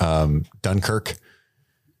seen Dunkirk?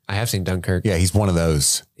 I have seen Dunkirk. Yeah, he's one of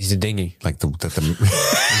those. He's a dinghy. Like the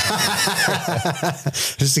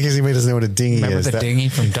just in case anybody doesn't know what a dinghy Remember is. the dinghy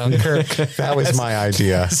from Dunkirk? That was my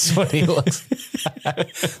idea. That's what he looks.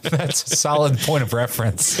 That's a solid point of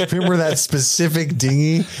reference. Remember that specific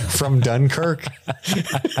dinghy from Dunkirk?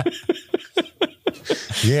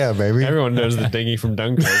 Yeah, baby. Everyone knows the dinghy from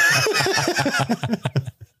Dunkirk.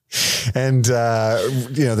 And,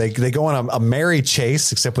 they go on a merry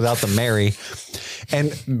chase, except without the Mary.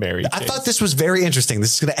 And Merry I chase. thought this was very interesting.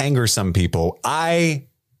 This is going to anger some people. I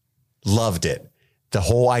loved it. The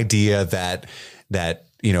whole idea that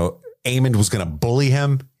Aemon was going to bully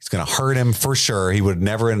him. He's going to hurt him for sure. He would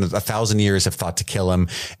never in 1,000 years have thought to kill him.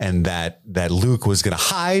 And that Luke was going to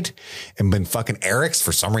hide, and when fucking Eric's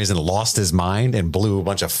for some reason lost his mind and blew a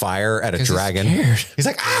bunch of fire at a dragon. He's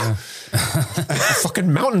like, The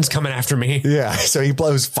fucking mountain's coming after me. Yeah. So he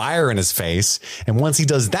blows fire in his face. And once he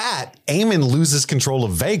does that, Aemon loses control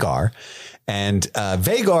of Vagar, and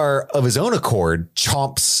Vagar of his own accord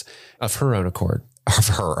chomps Of her own accord. of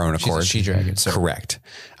her own accord. She's a she-dragon. So. Correct.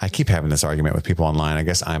 I keep having this argument with people online. I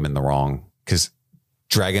guess I'm in the wrong because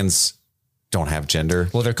dragons don't have gender.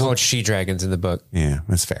 Well, they're called she-dragons in the book. Yeah,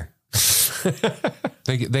 that's fair.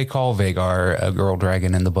 They call Vhagar a girl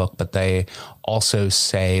dragon in the book, but they also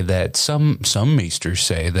say that some maesters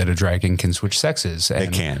say that a dragon can switch sexes.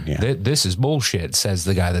 And They can, yeah. This is bullshit, says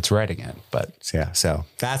the guy that's writing it. But Yeah, so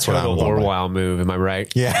that's what I'm Total going by. Orwell move. Am I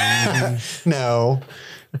right? Yeah. No.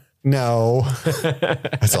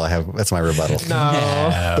 That's all I have. That's my rebuttal.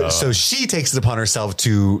 But, so she takes it upon herself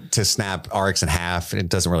to snap Arix in half. And it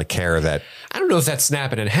doesn't really care that I don't know if that's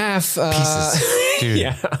snapping in half. pieces, dude.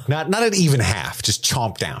 yeah. Not an even half, just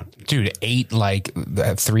chomp down. dude, ate like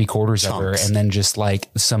 3/4 of her, Chunks. and then just like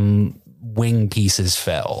some wing pieces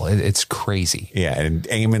fell. It's crazy. Yeah, and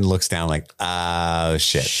Aemon looks down like,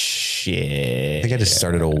 shit. Shit. I think I just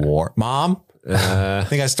started a war. Mom? I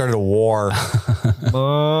think I started a war.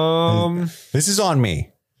 This is on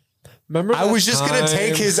me. Remember I was just going to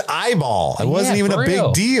take his eyeball. It wasn't even a for big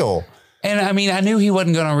real. deal. And I mean, I knew he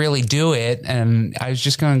wasn't going to really do it, and I was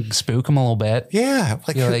just going to spook him a little bit. Yeah.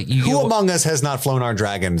 Like, You know, like, who among us has not flown our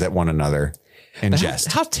dragons at one another in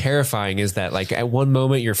jest? How terrifying is that? Like at one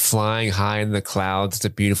moment you're flying high in the clouds, it's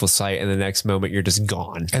a beautiful sight, and the next moment you're just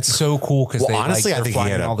gone. It's so cool because Well, they honestly, I they're think he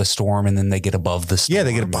flying had in all the storm, and then they get above the storm. Yeah,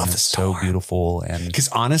 they get above and the it's storm. So beautiful. And Because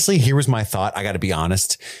honestly, here was my thought. I got to be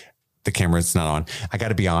honest. The camera's not on. I got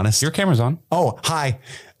to be honest. your camera's on. Oh, hi.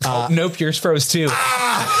 Nope, yours froze too.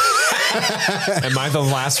 Am I the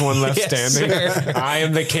last one left standing? I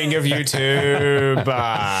am the king of YouTube.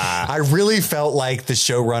 I really felt like the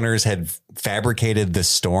showrunners had fabricated the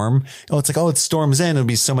storm. Oh, it's like, oh, it storms in. It'll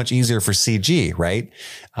be so much easier for CG, right?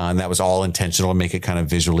 And that was all intentional to make it kind of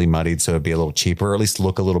visually muddied so it'd be a little cheaper, or at least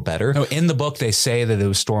look a little better. No, in the book, they say that it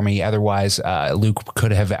was stormy. Otherwise, Luke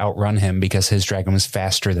could have outrun him because his dragon was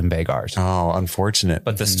faster than Vhagar's. Oh, unfortunate.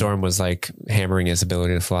 But the storm was like hammering his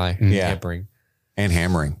ability to fly. Yeah. Hampering. And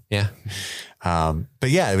hammering. Yeah. But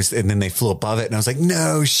yeah, it was, and then they flew above it and I was like,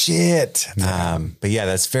 no shit. But yeah,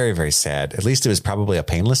 that's very, very sad. At least it was probably a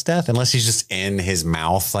painless death, unless he's just in his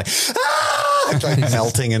mouth, like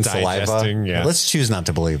melting in saliva. Digesting, yeah. Let's choose not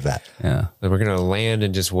to believe that. Yeah. Then we're going to land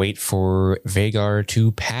and just wait for Vhagar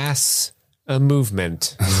to pass a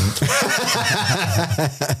movement.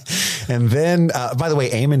 And then, by the way,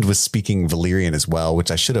 Aemond was speaking Valyrian as well,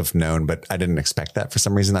 which I should have known, but I didn't expect that for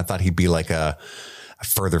some reason. I thought he'd be like a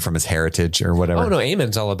further from his heritage or whatever. Oh, no,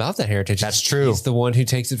 Aemon's all about that heritage. That's true. He's the one who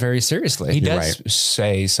takes it very seriously. He You're does right.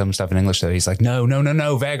 say some stuff in English though. He's like, no,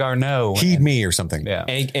 Vhagar, no. Heed me or something. Yeah.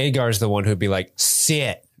 Agar's the one who'd be like,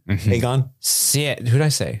 sit. Aegon? Sit. Who'd I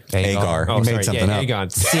say? Agar. Oh, He sorry. made something up.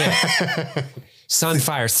 Aegon. Sit.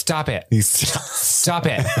 Sunfire, stop it. He's, Stop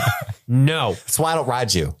it. No. that's why I don't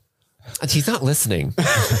ride you. He's not listening.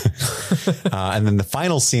 And then the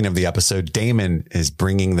final scene of the episode, Daemon is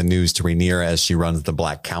bringing the news to Rhaenyra as she runs the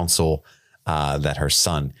Black Council that her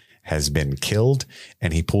son has been killed,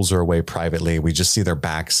 and he pulls her away privately. We just see their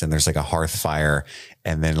backs, and there's like a hearth fire,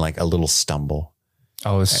 and then like a little stumble.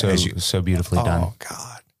 Oh, it's so As you- so beautifully done. Oh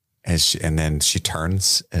God! And then she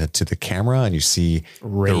turns to the camera, and you see the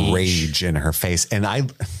Rage. rage in her face. And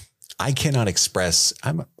I cannot express.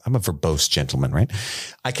 I'm a verbose gentleman, right?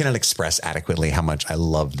 I cannot express adequately how much I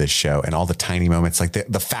love this show and all the tiny moments, like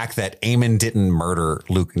the fact that Aemon didn't murder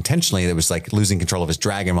Luke intentionally. It was like losing control of his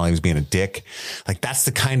dragon while he was being a dick. Like that's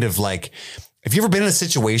the kind of like. Have you ever been in a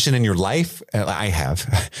situation in your life? I have,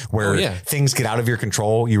 where things get out of your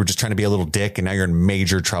control. You were just trying to be a little dick and now you're in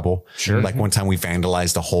major trouble. Sure. Like one time we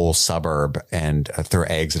vandalized a whole suburb and threw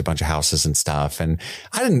eggs at a bunch of houses and stuff. And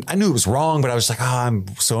I knew it was wrong, but I was like, I'm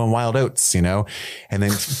sowing wild oats, you know? And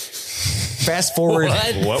then fast forward.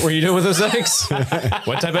 What were you doing with those eggs?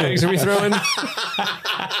 What type of eggs are we throwing?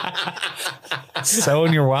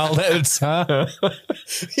 Sowing your wild oats, huh?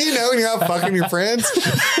 You know, and you're out fucking your friends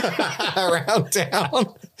around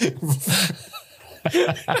town.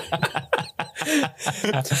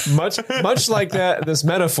 Much like that, this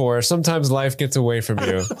metaphor, sometimes life gets away from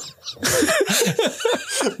you.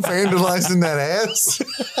 Vandalizing that ass.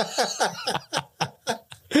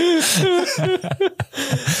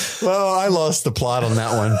 Well, I lost the plot on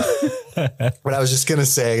that one. But I was just going to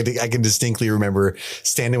say, I can distinctly remember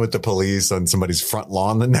standing with the police on somebody's front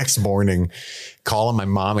lawn the next morning, calling my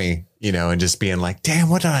mommy, you know, and just being like, damn,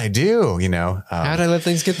 what did I do? You know, How did I let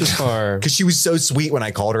things get this far? because she was so sweet when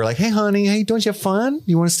I called her, like, hey, honey, hey, don't you have fun?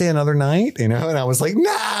 You want to stay another night? You know, and I was like,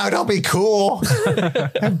 no, don't be cool.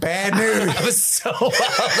 I have bad news. I was so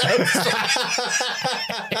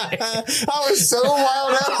I was so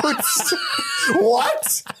wild out.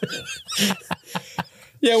 What?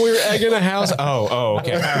 Yeah, we were egging a house. Oh,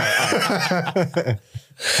 okay. All right.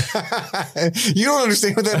 You don't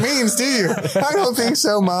understand what that means, do you? I don't think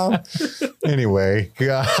so, Mom. Anyway,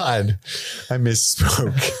 God, I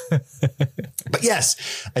misspoke. But yes,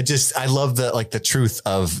 I love the truth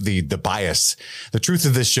of the bias, the truth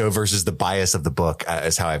of this show versus the bias of the book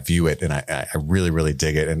is how I view it. And I really, really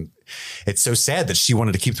dig it. And it's so sad that she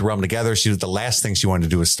wanted to keep the realm together. The last thing she wanted to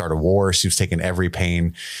do was start a war. She was taking every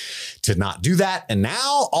pain to not do that. And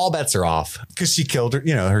now all bets are off because she killed her,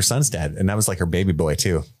 her son's dead. And that was like her baby boy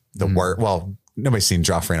too. Well, nobody's seen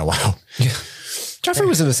Joffrey in a while. Yeah. Joffrey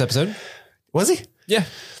was in this episode. Was he? Yeah.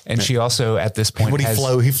 And she also at this point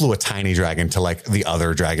he flew a tiny dragon to like the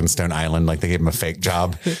other Dragonstone Island. Like they gave him a fake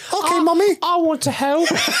job. Okay, mommy. I want to help.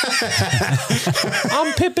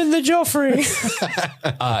 I'm Pippin the Joffrey.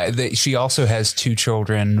 She also has 2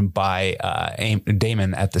 children by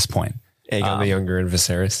Daemon at this point. Aegon the Younger and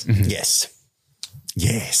Viserys.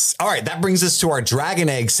 Yes. All right. That brings us to our dragon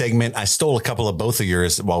egg segment. I stole a couple of both of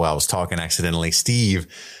yours while I was talking accidentally. Steve,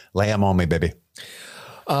 lay them on me, baby.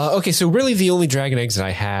 Okay, so really the only dragon eggs that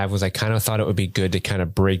I have was I kind of thought it would be good to kind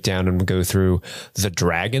of break down and go through the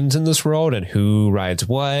dragons in this world and who rides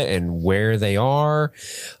what and where they are.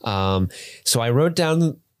 So I wrote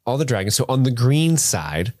down all the dragons. So on the green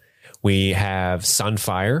side, we have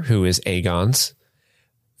Sunfire, who is Aegon's.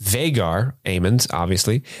 Vhagar, Aemon's,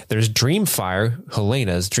 obviously. There's Dreamfire,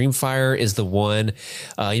 Helena's. Dreamfire is the one.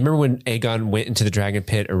 You remember when Aegon went into the dragon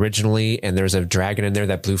pit originally, and there's a dragon in there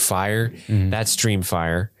that blew fire? Mm-hmm. That's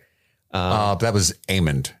Dreamfire. That was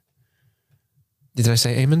Aemond. Did I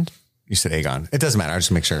say Aemond? You said Aegon. It doesn't matter. I just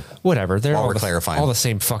make sure. Whatever. They're all clarifying. All the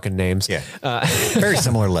same fucking names. Yeah. Very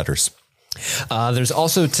similar letters. There's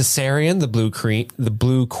also Tessarion, the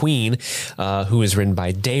Blue Queen, who is written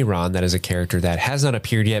by Daeron. That is a character that has not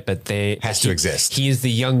appeared yet, but has to exist. He is the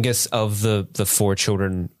youngest of the 4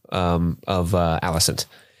 children of Alicent.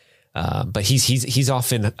 But he's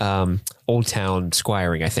often Old Town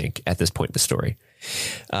squiring, I think, at this point in the story.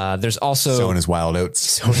 There's also sowing his wild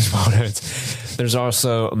oats. There's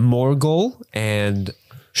also Morgul and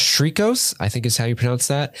Shrikos, I think is how you pronounce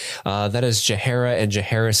that. That is Jaehaera and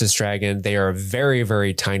Jaehaerys' dragon. They are very,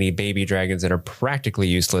 very tiny baby dragons that are practically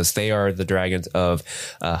useless. They are the dragons of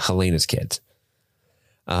Helena's kids.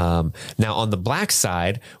 Now on the black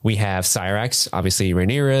side, we have Syrax, obviously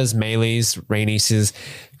Rhaenyra's, Meleys, Rhaenys',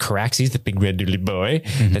 Caraxes, the big red doodly boy.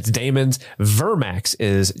 Mm-hmm. That's Daemon's. Vermax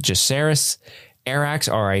is Jacaerys.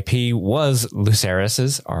 Arax, R.I.P., was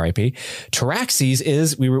Lucerys's, R.I.P. Taraxes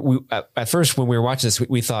is, at first when we were watching this,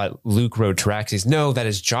 we thought Luke rode Taraxes. No, that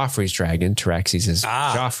is Joffrey's dragon. Taraxes is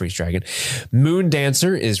Joffrey's dragon. Moon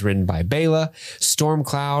Dancer is ridden by Baela.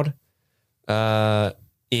 Stormcloud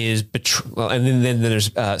is and then there's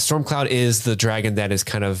Stormcloud is the dragon that is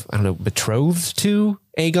kind of, I don't know, betrothed to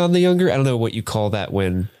Aegon the Younger. I don't know what you call that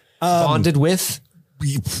when bonded with.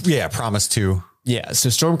 Yeah, promised to. Yeah, so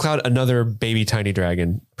Stormcloud, another baby tiny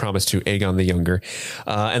dragon, promised to Aegon the Younger.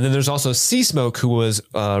 And then there's also Seasmoke, who was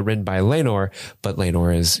ridden by Laenor, but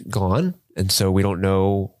Laenor is gone. And so we don't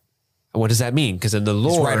know, what does that mean? Because in the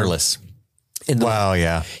lore... He's riderless.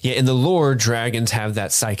 Yeah, in the lore, dragons have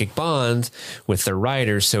that psychic bond with their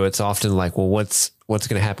riders. So it's often like, well, what's going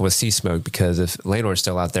to happen with Seasmoke? Because if Laenor's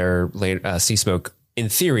still out there, Seasmoke, in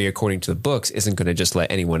theory, according to the books, isn't going to just let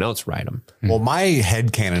anyone else ride him. Well, my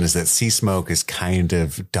headcanon is that Seasmoke is kind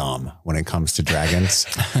of dumb when it comes to dragons.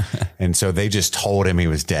 And so they just told him he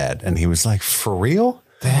was dead. And he was like, for real?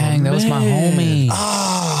 Dang, that was my homie.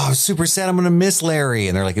 Oh, super sad. I'm going to miss Larry.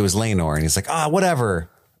 And they're like, it was Laenor. And he's like, whatever.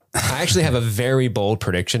 I actually have a very bold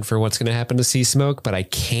prediction for what's going to happen to Seasmoke, but I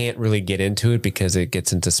can't really get into it because it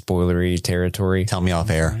gets into spoilery territory. Tell me off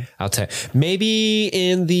air. I'll tell you. Maybe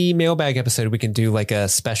in the mailbag episode, we can do like a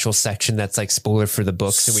special section that's like spoiler for the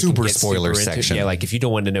books. So we super can get spoiler section. Yeah, like if you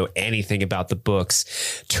don't want to know anything about the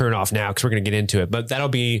books, turn off now because we're going to get into it. But that'll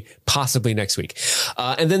be possibly next week.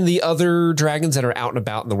 And then the other dragons that are out and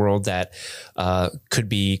about in the world that could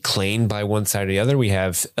be claimed by one side or the other. We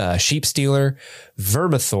have Sheepstealer,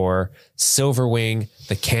 Vermithor, Silverwing,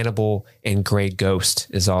 the Cannibal, and Grey Ghost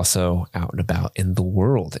is also out and about in the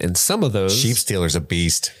world. And some of those... Sheepstealer's a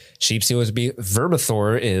beast. Sheepstealer's a beast.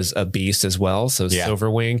 Vermithor is a beast as well. So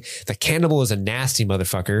Silverwing. The Cannibal is a nasty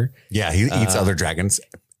motherfucker. Yeah, he eats other dragons.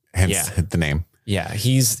 Hence the name. Yeah,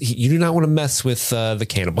 you do not want to mess with the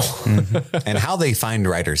Cannibal. Mm-hmm. And how they find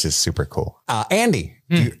writers is super cool. Andy,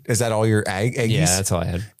 is that all your eggs? Yeah, that's all I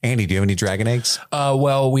had. Andy, do you have any dragon eggs?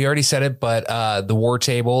 Well, we already said it, but the war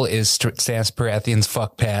table stands Baratheon's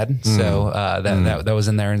fuck pad. So that was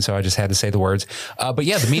in there. And so I just had to say the words. But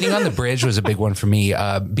yeah, the meeting on the bridge was a big one for me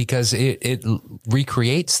because it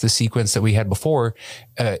recreates the sequence that we had before,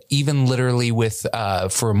 even literally with,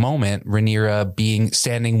 for a moment, Rhaenyra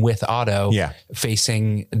standing with Otto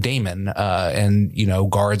facing Daemon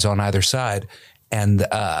and, guards on either side. And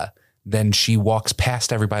then she walks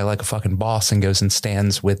past everybody like a fucking boss and goes and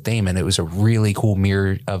stands with Daemon. It was a really cool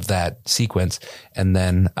mirror of that sequence. And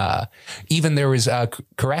then even there was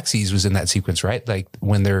Caraxes was in that sequence, right? Like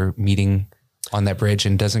when they're meeting on that bridge,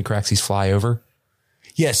 and doesn't Caraxes fly over?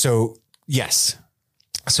 Yeah. So yes.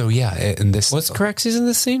 So yeah, in this Was Caraxes in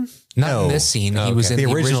this scene? Not in this scene. He was in the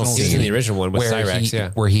original scene. He was in the original one with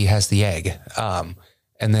Cyrax, where he has the egg.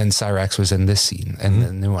 And then Cyrax was in this scene and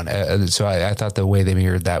the new one. So I thought the way they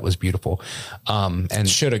mirrored that was beautiful. And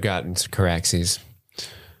should have gotten Caraxes.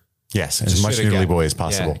 Yes, as much Noodly Boy as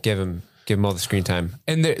possible. Yeah, give him all the screen time.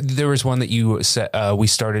 And there was one that you said we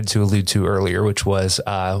started to allude to earlier, which was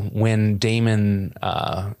when Daemon.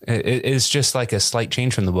 It is just like a slight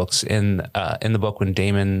change from the books. In the book, when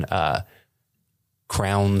Daemon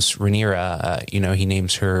crowns Rhaenyra, he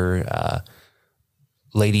names her.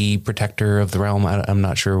 Lady Protector of the Realm. I'm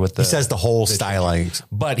not sure what he says the whole styling,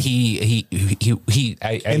 but he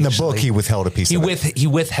in the book he withheld a piece. He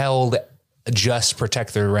withheld just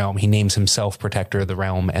Protector of the Realm. He names himself Protector of the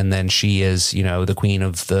Realm, and then she is the queen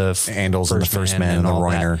of the Andals and the First Men and the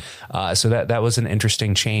Rhoynar. So that was an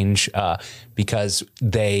interesting change because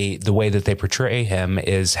the way that they portray him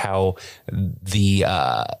is how the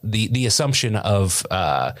assumption of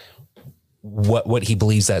what he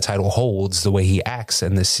believes that title holds, the way he acts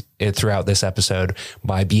in this throughout this episode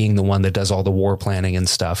by being the one that does all the war planning and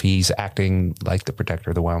stuff. He's acting like the Protector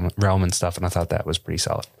of the Realm and stuff. And I thought that was pretty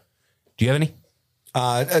solid. Do you have any?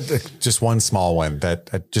 Just one small one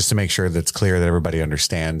that just to make sure that's clear that everybody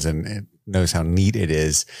understands and knows how neat it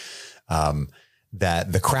is.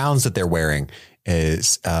 That the crowns that they're wearing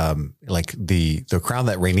is like the crown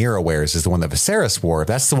that Rhaenyra wears is the one that Viserys wore.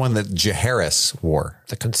 That's the one that Jaehaerys wore.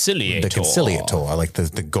 The Conciliator. The Conciliator, like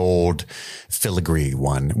the gold filigree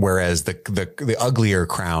one. Whereas the uglier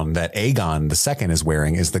crown that Aegon II is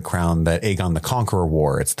wearing is the crown that Aegon the Conqueror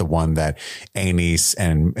wore. It's the one that Aenys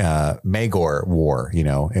and Maegor wore.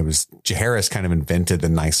 It was Jaehaerys kind of invented the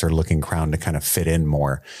nicer looking crown to kind of fit in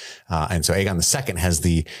more. And so Aegon II has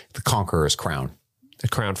the Conqueror's crown. The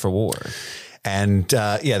crown for war. And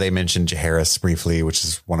they mentioned Jaehaerys briefly, which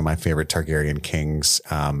is one of my favorite Targaryen kings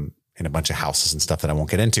in a bunch of houses and stuff that I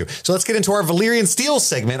won't get into. So let's get into our Valyrian Steel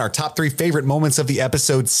segment, our top 3 favorite moments of the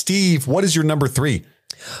episode. Steve, what is your number 3?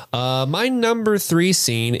 My number 3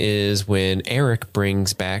 scene is when Eric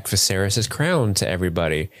brings back Viserys' crown to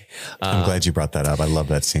everybody. I'm glad you brought that up. I love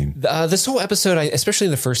that scene. This whole episode, especially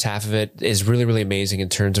in the first half of it, is really, really amazing in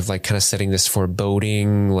terms of like kind of setting this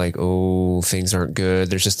foreboding, like, oh, things aren't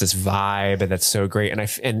good. There's just this vibe, and that's so great.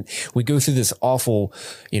 And we go through this awful,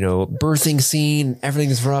 birthing scene.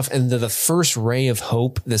 Everything is rough. And the first ray of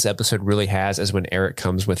hope this episode really has is when Eric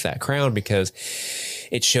comes with that crown, because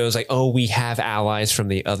it shows like, oh, we have allies from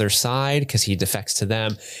the other side because he defects to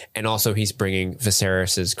them. And also he's bringing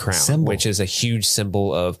Viserys' crown, which is a huge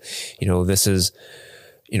symbol of, this is,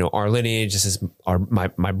 our lineage. This is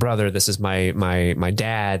my brother. This is my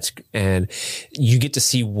dad's. And you get to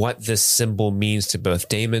see what this symbol means to both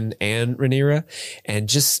Daemon and Rhaenyra, and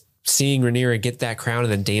just seeing Rhaenyra get that crown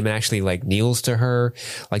and then Daemon actually like kneels to her.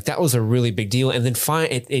 Like that was a really big deal. And then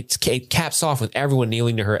it caps off with everyone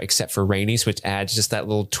kneeling to her except for Rhaenys, which adds just that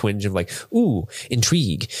little twinge of like, ooh,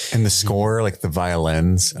 intrigue. And the score, like the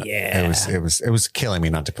violins. Yeah. It was killing me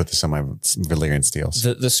not to put this on my Valyrian Steels.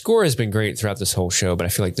 The score has been great throughout this whole show, but I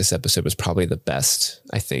feel like this episode was probably the best,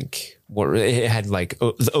 I think. It had like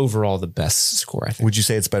overall the best score, I think. Would you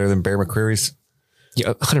say it's better than Bear McCreary's?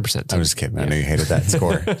 Yeah, 100%. I'm just kidding. I know you hated that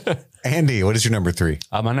score. Andy, what is your number 3?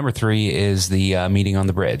 My number 3 is the meeting on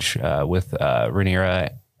the bridge with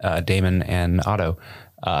Rhaenyra, Daemon, and Otto.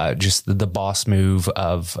 Just the boss move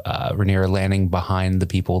of Rhaenyra landing behind the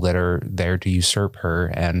people that are there to usurp her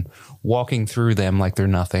and walking through them like they're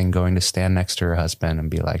nothing, going to stand next to her husband and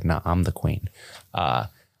be like, "Nah, I'm the queen." I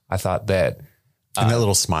thought that, and that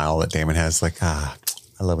little smile that Daemon has, like,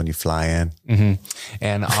 I love when you fly in. Mm-hmm.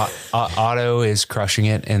 And Otto is crushing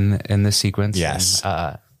it in this sequence. Yes.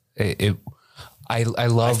 And, I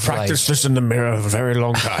love I've practiced this in the mirror for a very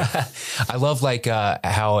long time. I love like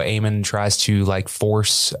how Aemon tries to like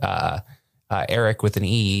force Eric with an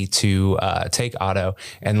E to take Otto,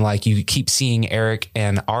 and like you keep seeing Eric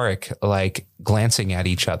and Arik like glancing at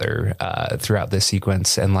each other throughout this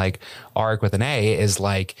sequence, and like Arik with an A is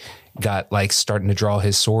like got like starting to draw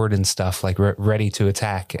his sword and stuff, like ready to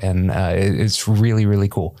attack, and it's really, really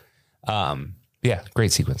cool. Yeah,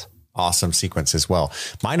 great sequence. Awesome sequence as well.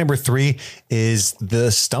 My number 3 is the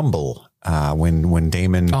stumble when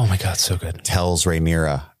Daemon, oh my god, so good, tells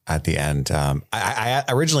Rhaenyra at the end. I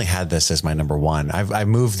originally had this as my number one. I've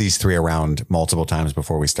moved these three around multiple times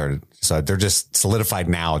before we started. So they're just solidified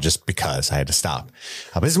now just because I had to stop.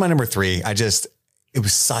 But this is my number three. It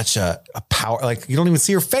was such a power, like you don't even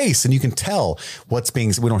see her face and you can tell we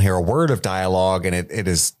don't hear a word of dialogue, and it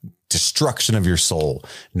is destruction of your soul,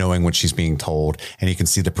 knowing what she's being told. And you can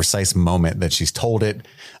see the precise moment that she's told it,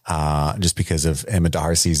 just because of Emma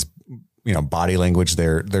Darcy's, body language.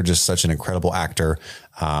 They're just such an incredible actor.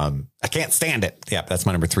 I can't stand it. Yeah. That's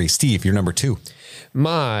my number three. Steve, your number two.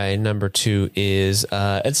 My number two is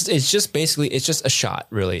it's just a shot,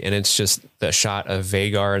 really, and it's just the shot of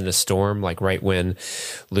Vhagar in the storm, like right when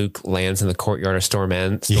Luke lands in the courtyard of Storm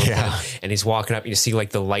End, and he's walking up, and you see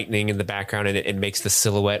like the lightning in the background, and it makes the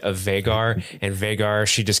silhouette of Vhagar, and Vhagar,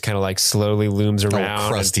 she just kind of like slowly looms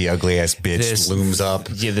around, crusty, ugly ass bitch looms up.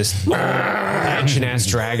 Yeah, this ancient ass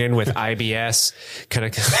dragon with IBS kind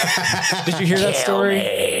of. Did you hear that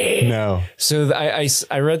story? No. So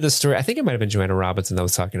I read this story. I think it might have been Joanna Robinson that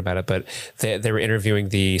was talking about it, but they were interviewing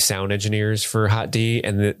the sound engineers for Hot D,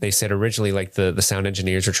 and they said originally like the sound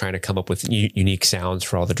engineers were trying to come up with unique sounds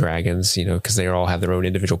for all the dragons, because they all have their own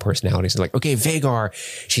individual personalities. And like, okay, Vhagar,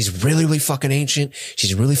 she's really, really fucking ancient.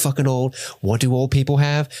 She's really fucking old. What do old people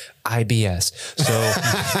have? IBS.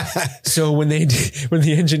 So when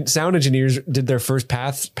the sound engineers did their first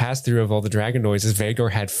pass through of all the dragon noises,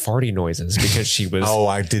 Vhagar had farty noises because she was. Oh,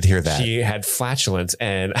 I did hear that. She had flatulence,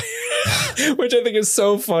 and which I think is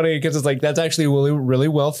so funny because it's like that's actually really, really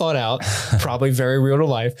well thought out, probably very real to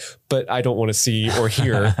life. But I don't want to see or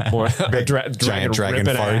hear more giant dragon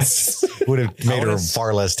farts. Would have made her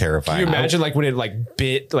far less terrifying. Can you imagine like when it like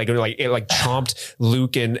bit like it chomped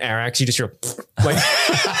Luke and Arax? You just hear like.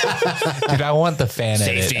 Dude, I want the fan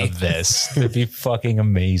edit of this. It'd be fucking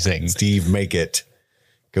amazing. Steve, make it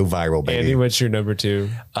go viral, baby. Andy, what's your number two?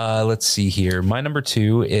 Let's see here. My number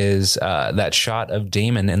two is that shot of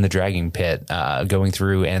Daemon in the dragon pit, going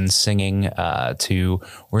through and singing to.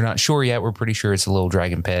 We're not sure yet. We're pretty sure it's a little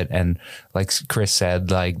dragon pit, and like Chris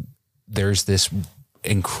said, like there's this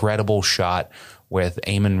incredible shot with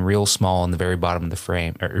Aemon real small in the very bottom of the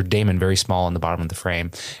frame, or Daemon very small in the bottom of the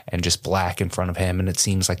frame, and just black in front of him, and it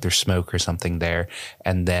seems like there's smoke or something there.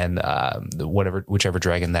 And then whichever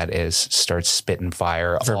dragon that is starts spitting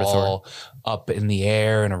fire all up in the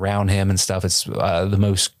air and around him and stuff. It's the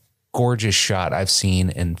most gorgeous shot I've seen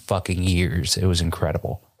in fucking years. It was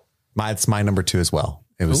incredible. It's my number two as well.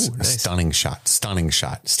 It was a stunning shot.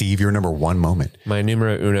 Steve, your number one moment. My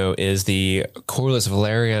numero uno is the Corlys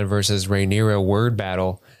Velaryon versus Rhaenyra word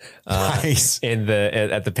battle. Nice. At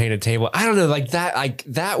the painted table. I don't know, like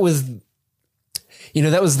that was.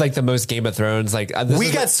 That was like the most Game of Thrones. Like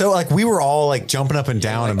we were all like jumping up and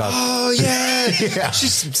down about. Oh yeah,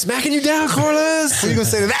 she's smacking you down, Corlys. What are you gonna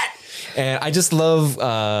say to that? And I just love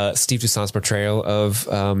Steve Toussaint's portrayal of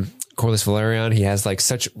Corlys Velaryon. He has like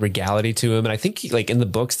such regality to him, and I think like in the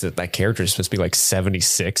books that character is supposed to be like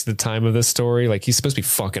 76 at the time of this story. Like he's supposed to be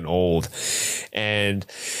fucking old, and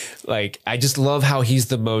like I just love how he's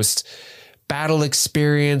the most battle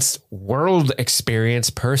experienced, world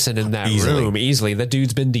experienced person in that room. Easily, that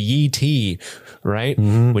dude's been to YT, right?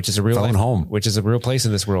 Mm-hmm. Which is a real home, which is a real place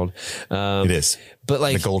in this world. It is, but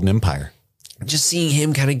like the Golden Empire. Just seeing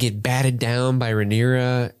him kind of get batted down by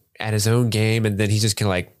Rhaenyra at his own game, and then he's just kind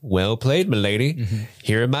of like, "Well played, my lady. Mm-hmm.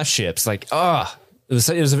 Here are my ships." Like, it was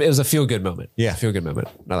a feel good moment. Yeah, feel good moment.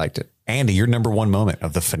 I liked it. Andy, your number one moment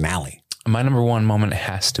of the finale. My number one moment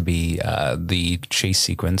has to be the chase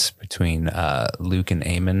sequence between Luke and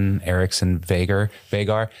Aemon, Arrax and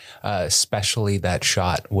Vhagar, especially that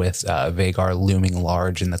shot with Vhagar looming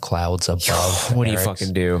large in the clouds above. What do you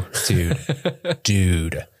fucking do,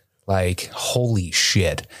 dude? Like, holy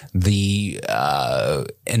shit. The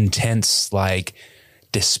intense, like,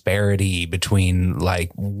 disparity between,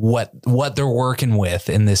 like, what they're working with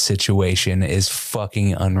in this situation is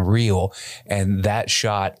fucking unreal. And that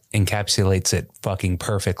shot encapsulates it fucking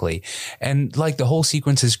perfectly. And, like, the whole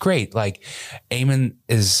sequence is great. Like, Aemon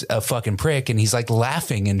is a fucking prick, and he's, like,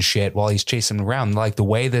 laughing and shit while he's chasing him around. Like, the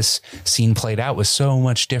way this scene played out was so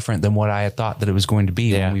much different than what I had thought that it was going to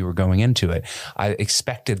be when we were going into it. I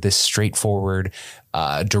expected this straightforward,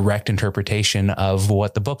 direct interpretation of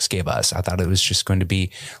what the books gave us. I thought it was just going to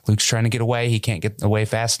be Luke's trying to get away. He can't get away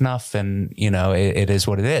fast enough. And, it is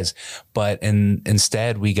what it is. But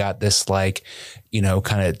instead we got this, like,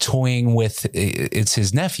 kind of toying with it's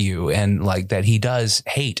his nephew, and like that he does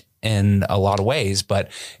hate in a lot of ways, but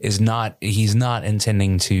he's not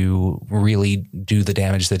intending to really do the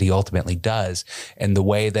damage that he ultimately does. And the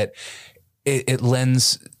way that it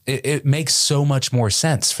it makes so much more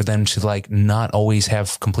sense for them to like not always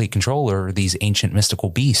have complete control over these ancient mystical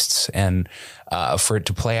beasts, and for it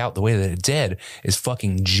to play out the way that it did is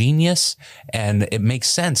fucking genius. And it makes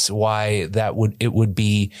sense why it would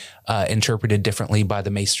be interpreted differently by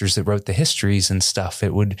the maesters that wrote the histories and stuff.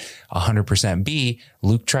 It would 100% be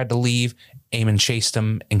Luke tried to leave, Aemon chased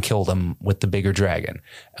him and killed him with the bigger dragon.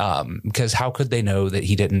 Because how could they know that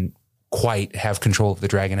he didn't quite have control of the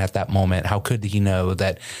dragon at that moment? How could he know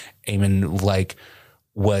that Aemon like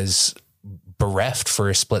was bereft for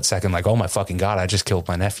a split second? Like, oh my fucking God, I just killed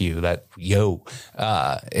my nephew. The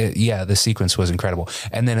sequence was incredible.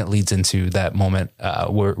 And then it leads into that moment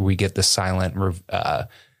where we get the silent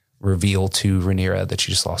reveal to Rhaenyra that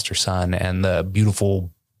she just lost her son, and the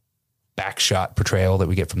beautiful backshot portrayal that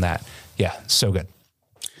we get from that. Yeah, so good.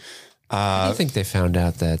 I think they found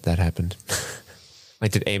out that happened.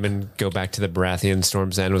 Like, did Aemon go back to the Baratheon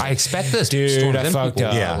Storm's End? I expect this. Dude, Storm's I End fucked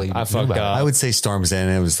people up. Yeah, I fucked up. I would say Storm's End,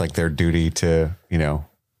 it was like their duty to,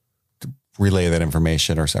 relay that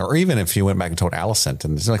information, or even if he went back and told Alicent,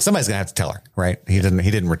 and it's like somebody's gonna have to tell her, right? He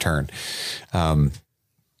didn't return.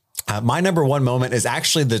 My number one moment is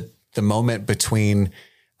actually the moment between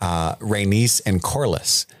Rhaenys and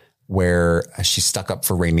Corlys, where she stuck up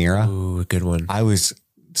for Rhaenyra. Ooh, good one. I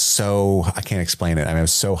can't explain it. I mean, I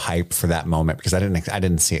was so hyped for that moment because I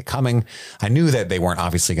didn't see it coming. I knew that they weren't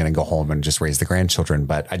obviously going to go home and just raise the grandchildren,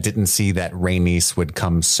 but I didn't see that Rhaenys would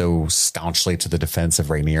come so staunchly to the defense of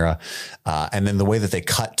Rhaenyra. And then the way that they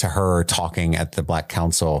cut to her talking at the Black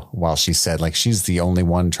Council while she said, like, she's the only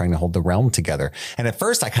one trying to hold the realm together. And at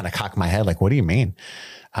first I kind of cocked my head, like, what do you mean?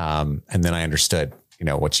 And then I understood,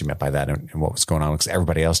 what she meant by that and what was going on, because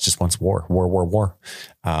everybody else just wants war.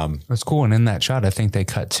 That's cool. And in that shot, I think they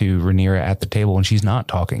cut to Rhaenyra at the table and she's not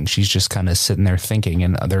talking. She's just kind of sitting there thinking,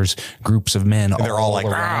 and there's groups of men. They're all like,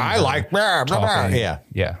 I like, blah, blah, blah. Yeah.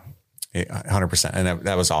 100%. And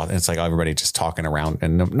that was awesome. It's like everybody just talking around,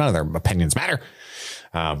 and none of their opinions matter.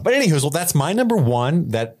 But anywho, that's my number one.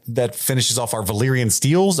 That finishes off our Valyrian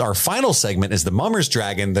Steels. Our final segment is the Mummer's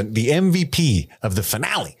Dragon, the MVP of the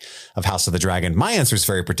finale of House of the Dragon. My answer is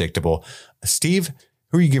very predictable. Steve,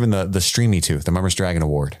 who are you giving the streamy to, the Mummer's Dragon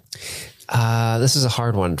Award? This is a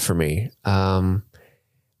hard one for me. But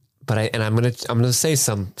I'm gonna say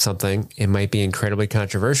something. It might be incredibly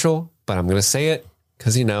controversial, but I'm gonna say it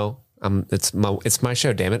because it's my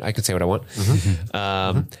show, damn it. I can say what I want.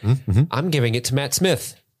 I'm giving it to Matt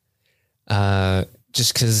Smith.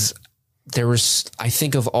 Just because I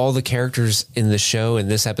think of all the characters in the show, in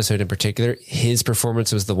this episode in particular, his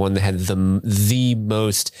performance was the one that had the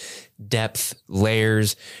most depth,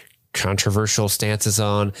 layers, controversial stances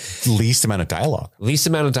on, least amount of dialogue.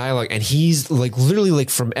 And he's like literally like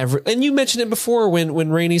and you mentioned it before when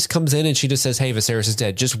Rhaenys comes in and she just says, hey, Viserys is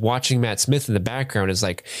dead. Just watching Matt Smith in the background is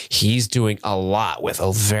like, he's doing a lot with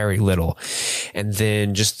a very little. And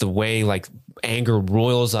then just the way like anger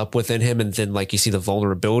roils up within him, and then like you see the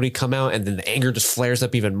vulnerability come out, and then the anger just flares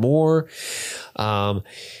up even more.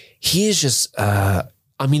 He is just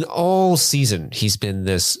all season he's been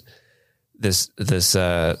this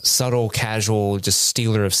subtle, casual, just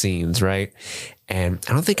stealer of scenes, right? And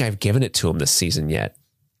I don't think I've given it to him this season yet.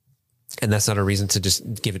 And that's not a reason to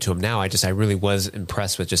just give it to him now. I really was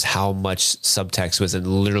impressed with just how much subtext was, and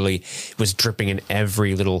literally was dripping in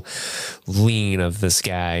every little lean of this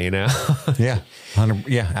guy, Yeah.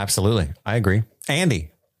 Yeah, absolutely. I agree.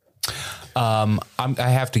 Andy. I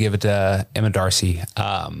have to give it to Emma Darcy.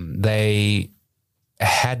 They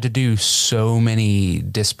had to do so many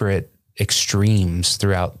disparate extremes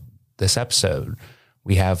throughout this episode.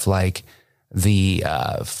 We have like the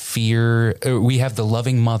fear, we have the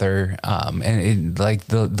loving mother, and like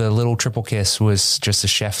the little triple kiss was just a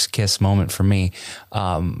chef's kiss moment for me.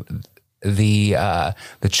 The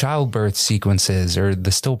childbirth sequences, or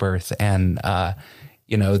the stillbirth, and the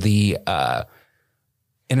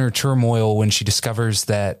inner turmoil when she discovers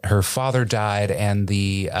that her father died, and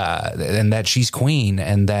and that she's queen,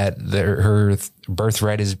 and that her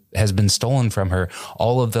birthright has been stolen from her.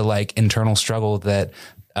 All of the like internal struggle that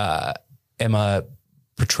Emma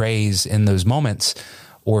portrays in those moments,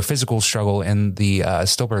 or physical struggle in the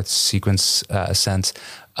stillbirth sequence sense,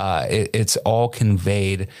 it's all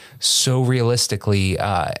conveyed so realistically,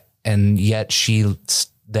 and yet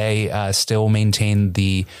they still maintain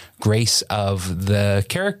the grace of the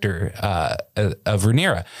character of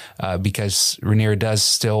Rhaenyra, because Rhaenyra does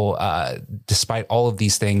still, despite all of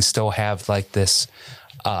these things, still have like this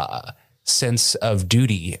sense of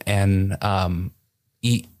duty. And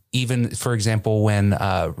even, for example, when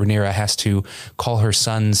Rhaenyra has to call her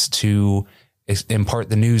sons to impart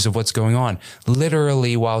the news of what's going on.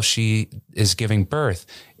 Literally, while she is giving birth,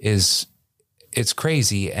 it's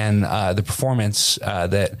crazy. And the performance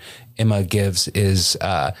that Emma gives is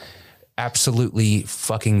absolutely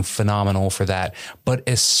fucking phenomenal for that, but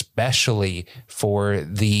especially for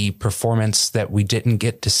the performance that we didn't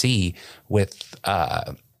get to see with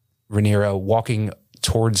Rhaenyra walking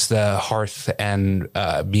towards the hearth and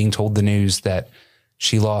being told the news that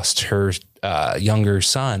she lost her younger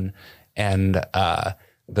son, and the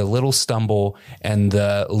little stumble and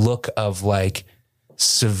the look of like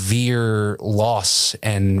severe loss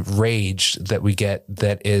and rage that we get,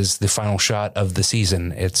 that is the final shot of the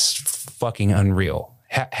season. It's fucking unreal.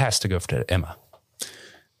 Has to go to Emma.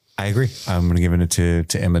 I agree. I'm going to give it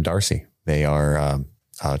to Emma Darcy. They are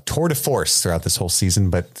tour de force throughout this whole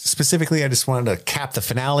season, but specifically, I just wanted to cap the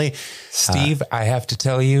finale. Steve, I have to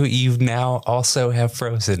tell you, you now also have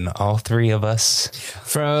Frozen. All three of us.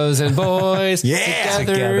 Frozen boys. Yeah.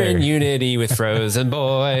 Together in unity with Frozen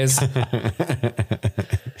boys.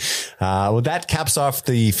 Well, that caps off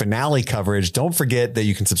the finale coverage. Don't forget that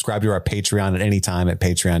you can subscribe to our Patreon at any time at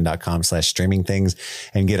patreon.com/streamingthings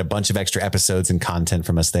and get a bunch of extra episodes and content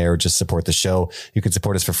from us there. Just support the show. You can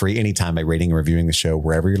support us for free anytime by rating and reviewing the show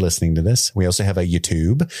wherever you're listening to this. We also have a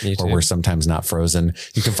YouTube where we're sometimes not frozen.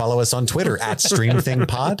 You can follow us on Twitter at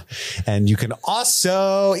StreamThingPod. And you can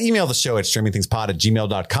also email the show at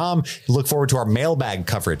streamingthingspod@gmail.com. Look forward to our mailbag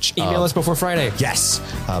coverage. Email us before Friday. Yes.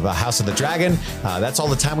 About House of the Dragon. That's all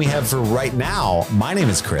the time we have for right now. My name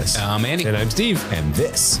is Chris. I'm Andy. And I'm Steve. And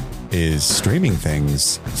this is Streaming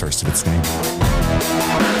Things, first of its name.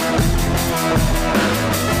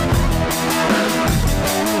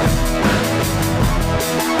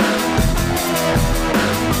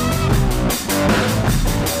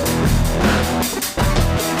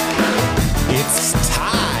 It's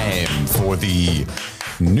time for the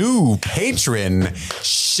new patron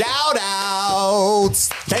shout outs.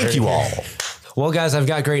 Thank you all. Well, guys, I've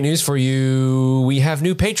got great news for you. We have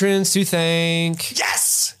new patrons to thank.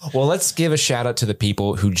 Yes. Well, let's give a shout out to the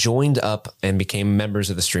people who joined up and became members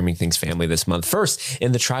of the Streaming Things family this month. First,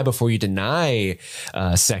 in the Try Before You Deny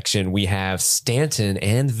section, we have Stanton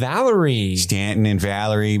and Valerie. Stanton and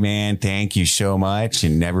Valerie, man, thank you so much.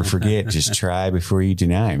 And never forget, just try before you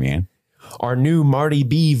deny, man. Our new Marty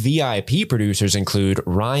B VIP producers include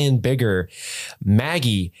Ryan Bigger,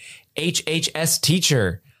 Maggie, HHS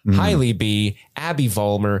Teacher, Hailey B, Abby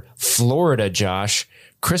Vollmer, Florida Josh,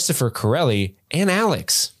 Christopher Corelli, and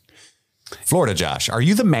Alex. Florida Josh, are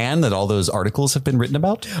you the man that all those articles have been written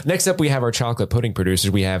about? Next up, we have our chocolate pudding producers.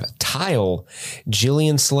 We have Tile,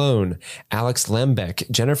 Jillian Sloan, Alex Lembeck,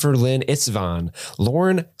 Jennifer Lynn Itzvan,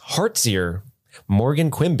 Lauren Hartzier, Morgan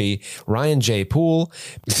Quimby, Ryan J. Poole,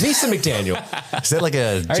 Misa McDaniel. Is that like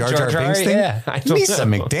a Jar Jar Binks thing? Yeah, Misa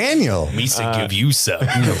McDaniel. Misa give you some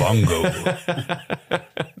Bongo.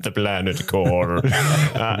 The planet core.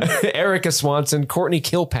 Erica Swanson, Courtney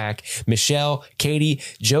Kilpack, Michelle, Katie,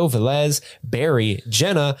 Joe Velez, Barry,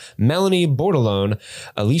 Jenna, Melanie Bordelone,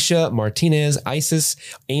 Alicia Martinez, Isis,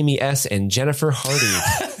 Amy S., and Jennifer Hardy.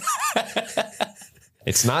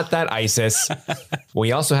 It's not that ISIS.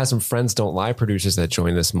 We also have some Friends Don't Lie producers that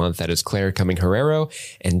joined this month. That is Claire Cumming Herrero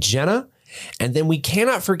and Jenna. And then we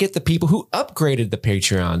cannot forget the people who upgraded the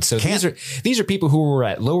Patreon. So these are people who were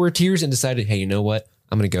at lower tiers and decided, hey, you know what?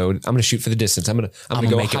 I'm going to shoot for the distance. I'm going to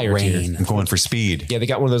go make higher tier. I'm going for speed. Yeah, they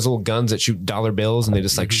got one of those little guns that shoot dollar bills and they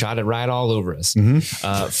just like shot it right all over us.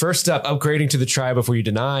 First up, upgrading to the Try Before You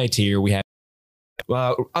Deny tier, we have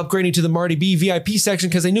upgrading to the Marty B VIP section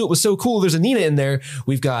because they knew it was so cool. There's a Nina in there.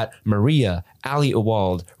 We've got Maria, Ali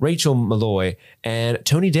Ewald, Rachel Malloy, and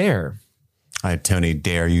Tony Dare. I Tony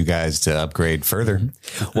dare you guys to upgrade further.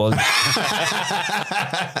 Well,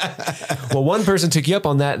 one person took you up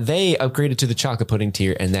on that. They upgraded to the chocolate pudding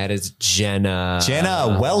tier, and that is Jenna.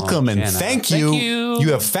 Jenna, welcome and Jenna. thank you.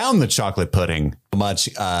 You have found the chocolate pudding much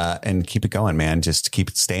and keep it going, man. Just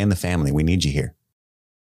stay in the family. We need you here.